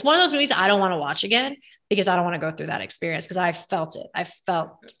awkward. It's one of those movies I don't want to watch again because I don't want to go through that experience, because I felt it. I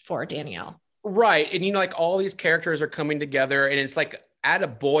felt for Danielle. Right. And all these characters are coming together, and it's at a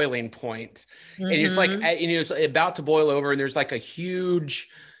boiling point, and it's it's about to boil over, and there's a huge,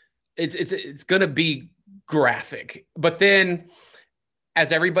 it's going to be graphic. But then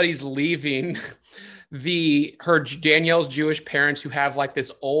as everybody's leaving, Danielle's Jewish parents, who have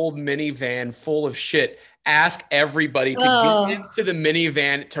this old minivan full of shit, ask everybody to get into the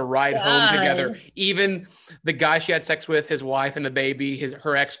minivan to ride home together. Even the guy she had sex with, his wife and the baby,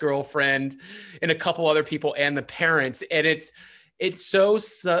 her ex-girlfriend, and a couple other people, and the parents. And it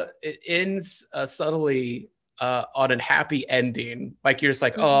ends subtly on a happy ending. You're just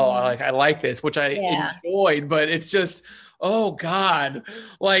I like this, which I enjoyed, but it's just, oh God,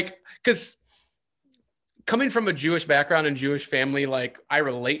 because coming from a Jewish background and Jewish family, I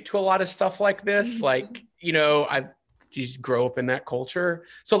relate to a lot of stuff like this. I just grow up in that culture.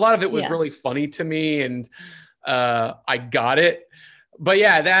 So a lot of it was really funny to me, and I got it. But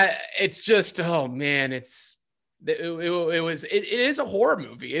yeah, it's just, oh man, it is a horror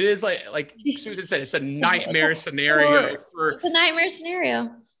movie. It is like Susan said, it's a nightmare scenario it's a nightmare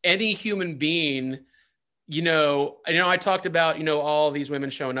scenario. Any human being. I talked about, all these women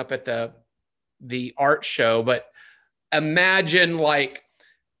showing up at the art show, but imagine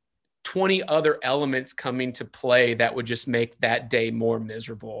 20 other elements coming to play that would just make that day more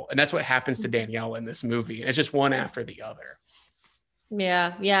miserable. And that's what happens to Danielle in this movie. It's just one after the other.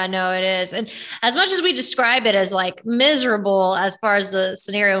 Yeah, no, it is. And as much as we describe it as like miserable as far as the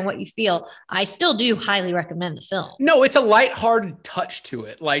scenario and what you feel, I still do highly recommend the film. No, it's a lighthearted touch to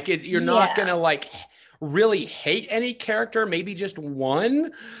it. Like you're not gonna like really hate any character, maybe just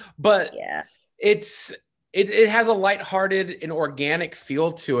one, but it has a lighthearted and organic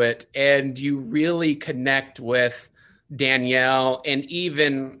feel to it, and you really connect with Danielle and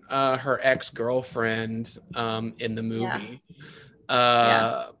even her ex-girlfriend in the movie.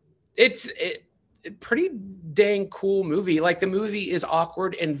 It's pretty dang cool movie. Like the movie is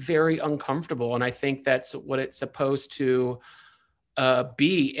awkward and very uncomfortable, and I think that's what it's supposed to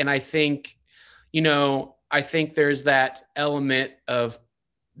be. And I think, I think there's that element of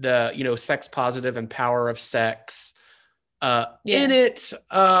the sex positive and power of sex in it,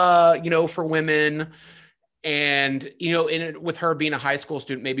 for women. And in it, with her being a high school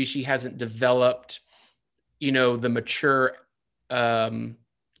student, maybe she hasn't developed the mature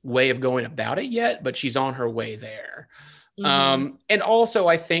way of going about it yet, but she's on her way there. And also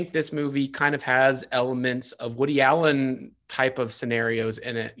I think this movie kind of has elements of Woody Allen type of scenarios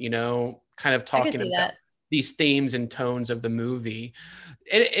in it, kind of talking about these themes and tones of the movie.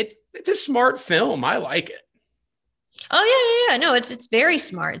 It's a smart film. I like it. Oh yeah. No, it's very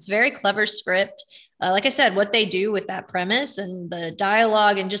smart. It's very clever script. Like I said, what they do with that premise and the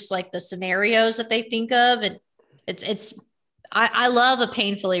dialogue and just like the scenarios that they think of, I love a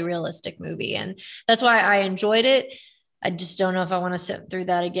painfully realistic movie, and that's why I enjoyed it. I just don't know if I want to sit through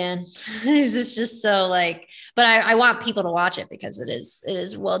that again. It's just so but I want people to watch it because it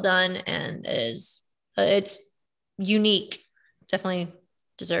is well done, and it's unique. Definitely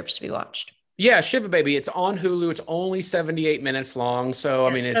deserves to be watched. Yeah, Shiva Baby. It's on Hulu. It's only 78 minutes long. So, I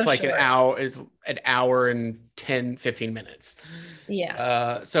mean, it's like short. An hour and 10, 15 minutes.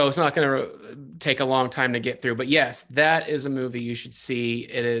 Yeah. So it's not going to take a long time to get through. But yes, that is a movie you should see.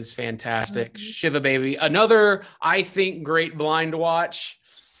 It is fantastic. Shiva Baby. Another, I think, great blind watch.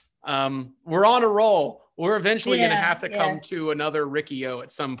 We're on a roll. We're eventually going to have to come to another Riccio at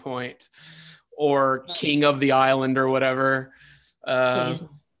some point, or King of the Island or whatever. Please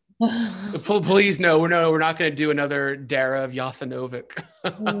no, we're not going to do another Dara of Jasenovic.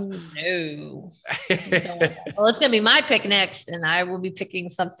 No. Well, it's going to be my pick next, and I will be picking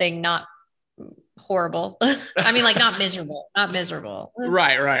something not horrible. I mean, like not miserable.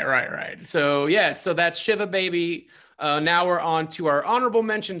 Right. So that's Shiva Baby. Now we're on to our honorable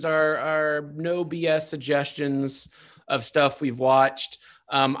mentions, our no BS suggestions of stuff we've watched.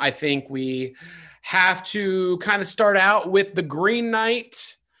 I think we have to kind of start out with The Green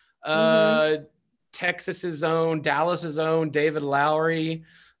Knight. Texas's own, Dallas's own David Lowery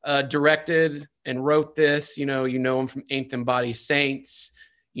directed and wrote this. You know him from Ain't Them Body Saints.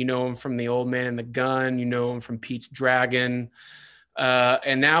 You know him from The Old Man and the Gun. You know him from Pete's Dragon.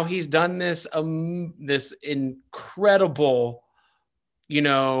 And now he's done this this incredible,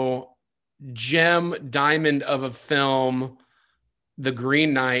 gem diamond of a film, The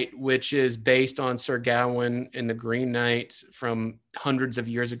Green Knight, which is based on Sir Gawain in The Green Knight from hundreds of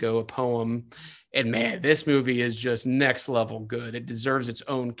years ago, a poem. And man, this movie is just next level good. It deserves its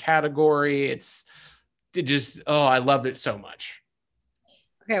own category. I loved it so much.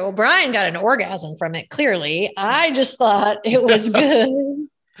 Okay, well, Brian got an orgasm from it, clearly. I just thought it was good.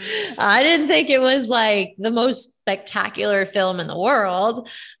 I didn't think it was like the most spectacular film in the world,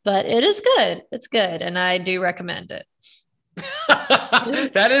 but it is good. It's good, and I do recommend it.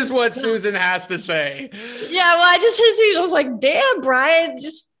 That is what Susan has to say. Yeah, well, I was like, damn, Brian,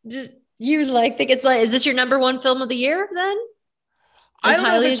 just you think it's like, is this your number one film of the year then? I don't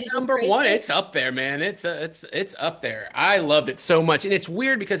know if it's number one. It's up there, man. It's up there. I loved it so much. And it's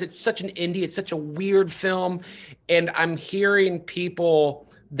weird because it's such an indie. It's such a weird film. And I'm hearing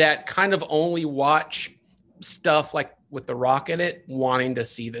people that kind of only watch stuff like with The Rock in it wanting to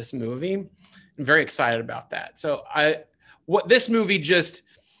see this movie. I'm very excited about that. So this movie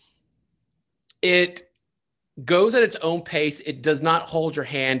it goes at its own pace. It does not hold your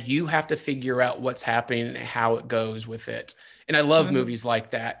hand. You have to figure out what's happening and how it goes with it. And I love movies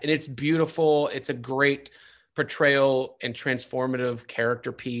like that. And it's beautiful. It's a great portrayal and transformative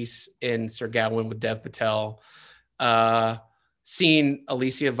character piece in Sir Gawain with Dev Patel. Seeing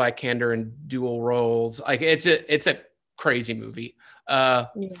Alicia Vikander in dual roles, like it's a crazy movie.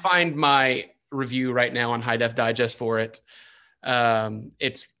 Find my review right now on High Def Digest for it.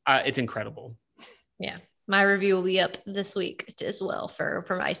 It's incredible. Yeah, my review will be up this week as well from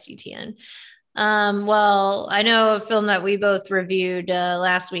ICTN. Well, I know a film that we both reviewed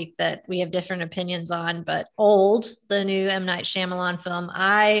last week that we have different opinions on, but Old, the new M. Night Shyamalan film,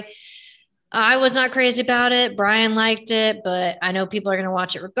 I was not crazy about it. Brian liked it, but I know people are going to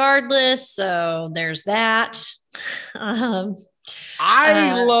watch it regardless. So there's that. Um, I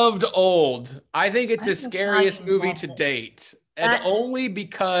uh, loved Old. I think it's I the don't know how scariest you movie love to it. date. And That only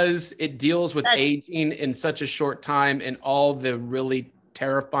because it deals with that's aging in such a short time and all the really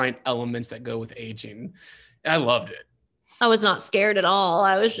terrifying elements that go with aging. I loved it. I was not scared at all.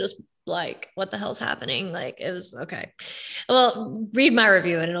 I was just like, what the hell's happening? Like it was okay. Well, read my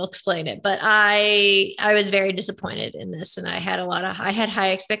review and it'll explain it. But I was very disappointed in this and I had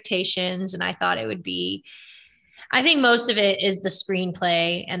high expectations and I thought it would be I think most of it is the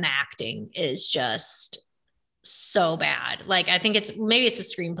screenplay and the acting is just so bad. Like I think maybe it's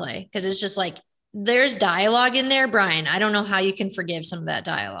a screenplay because it's just like there's dialogue in there, Brian. I don't know how you can forgive some of that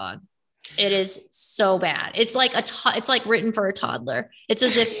dialogue. It is so bad. It's like it's like written for a toddler. It's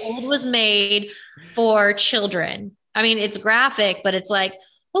as if Old was made for children. I mean, it's graphic, but it's like,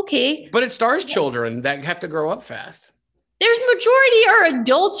 okay, But it stars children that have to grow up fast. there's majority are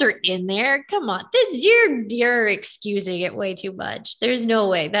adults are in there. Come on. You're excusing it way too much. There's no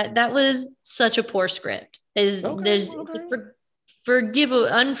way. That was such a poor script. There's Okay.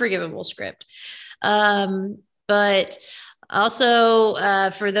 unforgivable script. But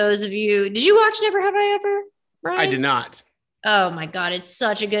also for those of you, did you watch Never Have I Ever, Brian? I did not. Oh my God, it's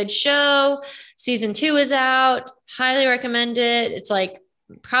such a good show. Season 2 is out. Highly recommend it. It's like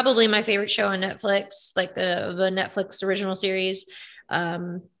probably my favorite show on Netflix, like the Netflix original series.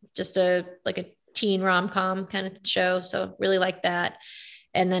 Just a teen rom-com kind of show. So really like that.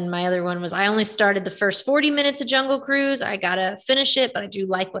 And then my other one was I only started the first 40 minutes of Jungle Cruise. I gotta finish it, but I do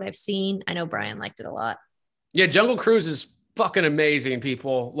like what I've seen. I know Brian liked it a lot. Yeah, Jungle Cruise is fucking amazing,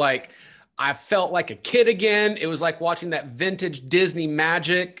 people. Like, I felt like a kid again. It was like watching that vintage Disney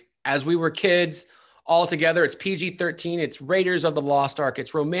magic as we were kids all together. It's PG-13. It's Raiders of the Lost Ark.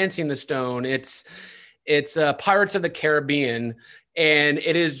 It's Romancing the Stone. It's Pirates of the Caribbean. And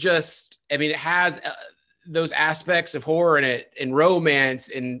it is just, I mean, it has those aspects of horror in it and romance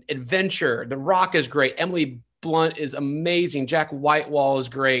and adventure. The Rock is great. Emily Blunt is amazing. Jack Whitewall is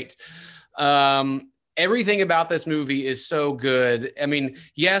great. Everything about this movie is so good. I mean,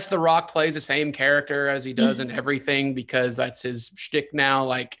 yes, The Rock plays the same character as he does in everything because that's his shtick now.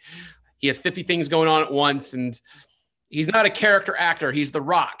 Like, he has 50 things going on at once, and he's not a character actor. He's The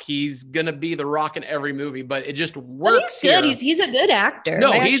Rock. He's gonna be The Rock in every movie, but it just But works. he's good. Here. He's a good actor. No,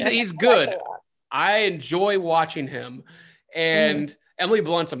 Like, he's good. I enjoy watching him, and Emily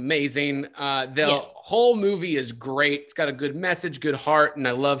Blunt's amazing. The Yes. whole movie is great. It's got a good message, good heart, and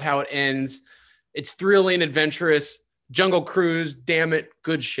I love how it ends. It's thrilling, adventurous. Jungle Cruise, damn it,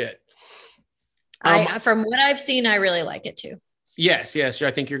 good shit. From what I've seen, I really like it too. Yes.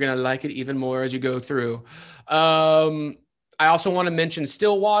 I think you're gonna like it even more as you go through. I also want to mention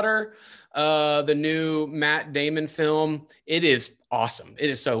Stillwater, the new Matt Damon film. It is awesome. It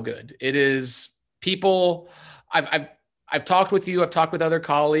is so good. It is people. I've talked with you. I've talked with other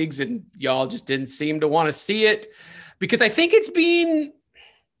colleagues, and y'all just didn't seem to want to see it because I think it's being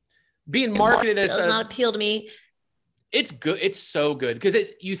marketed as does not appeal to me. It's good. It's so good because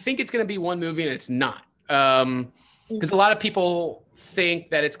you think it's going to be one movie and it's not. Because a lot of people think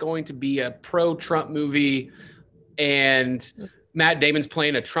that it's going to be a pro-Trump movie, and Matt Damon's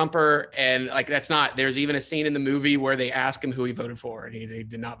playing a Trumper, and like that's not. There's even a scene in the movie where they ask him who he voted for, and he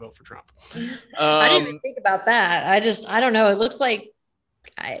did not vote for Trump. I didn't even think about that. I don't know. It looks like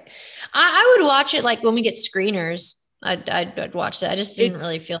I would watch it like when we get screeners. I'd watch that. I just didn't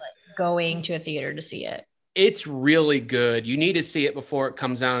really feel like going to a theater to see it. It's really good. You need to see it before it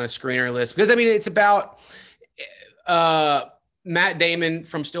comes out on a screener list because I mean it's about Matt Damon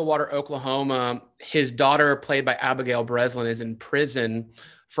from Stillwater, Oklahoma. His daughter, played by Abigail Breslin, is in prison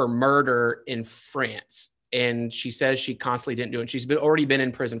for murder in France. And she says she constantly didn't do it. She's already been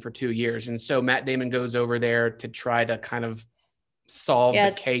in prison for 2 years. And so Matt Damon goes over there to try to kind of solve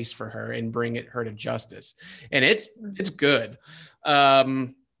the case for her and bring her to justice. And it's good.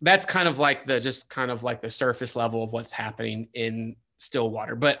 That's kind of like the surface level of what's happening in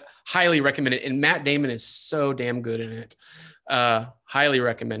Stillwater, but highly recommended. And Matt Damon is so damn good in it. Highly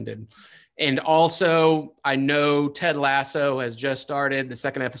recommended. And also, I know Ted Lasso has just started. The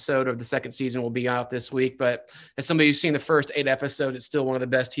second episode of the second season will be out this week. But as somebody who's seen the first 8 episodes, it's still one of the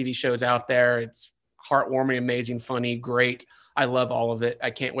best TV shows out there. It's heartwarming, amazing, funny, great. I love all of it.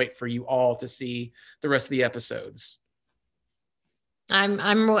 I can't wait for you all to see the rest of the episodes.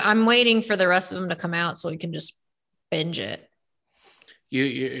 I'm waiting for the rest of them to come out so we can just binge it.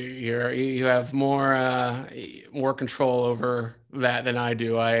 you have more control over that than I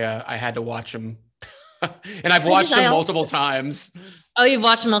do. I had to watch them, and I've watched them multiple times. Oh, you've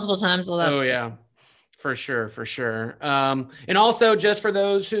watched them multiple times. Well, that's yeah, for sure. And also, just for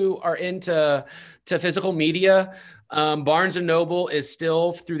those who are into physical media, Barnes and Noble is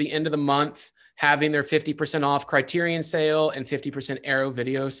still through the end of the month having their 50% off Criterion sale and 50% Arrow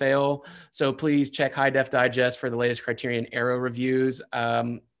video sale. So please check High Def Digest for the latest Criterion Arrow reviews.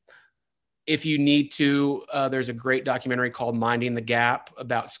 If you need to, there's a great documentary called Minding the Gap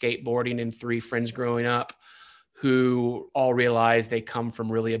about skateboarding and 3 friends growing up who all realize they come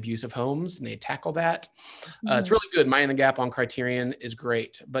from really abusive homes and they tackle that. It's really good. Minding the Gap on Criterion is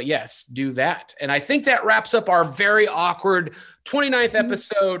great. But yes, do that. And I think that wraps up our very awkward 29th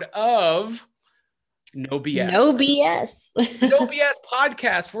episode of No BS. No BS. No BS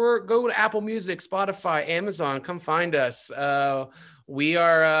podcast. Go to Apple Music, Spotify, Amazon. Come find us. We're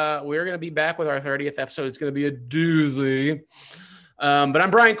going to be back with our 30th episode. It's going to be a doozy. But I'm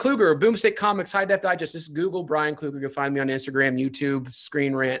Brian Kluger, Boomstick Comics, High Def Digest. Just Google Brian Kluger. You can find me on Instagram, YouTube,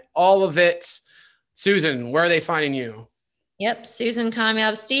 Screen Rant, all of it. Susan, where are they finding you? Yep, Susan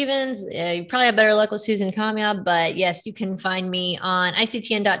Kamyab Stevens. You probably have better luck with Susan Kamyab, but yes, you can find me on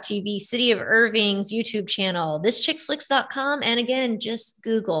ICTN.TV, City of Irving's YouTube channel, thischicks.com, and again, just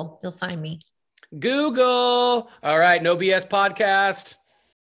Google. You'll find me. Google. All right, No BS podcast.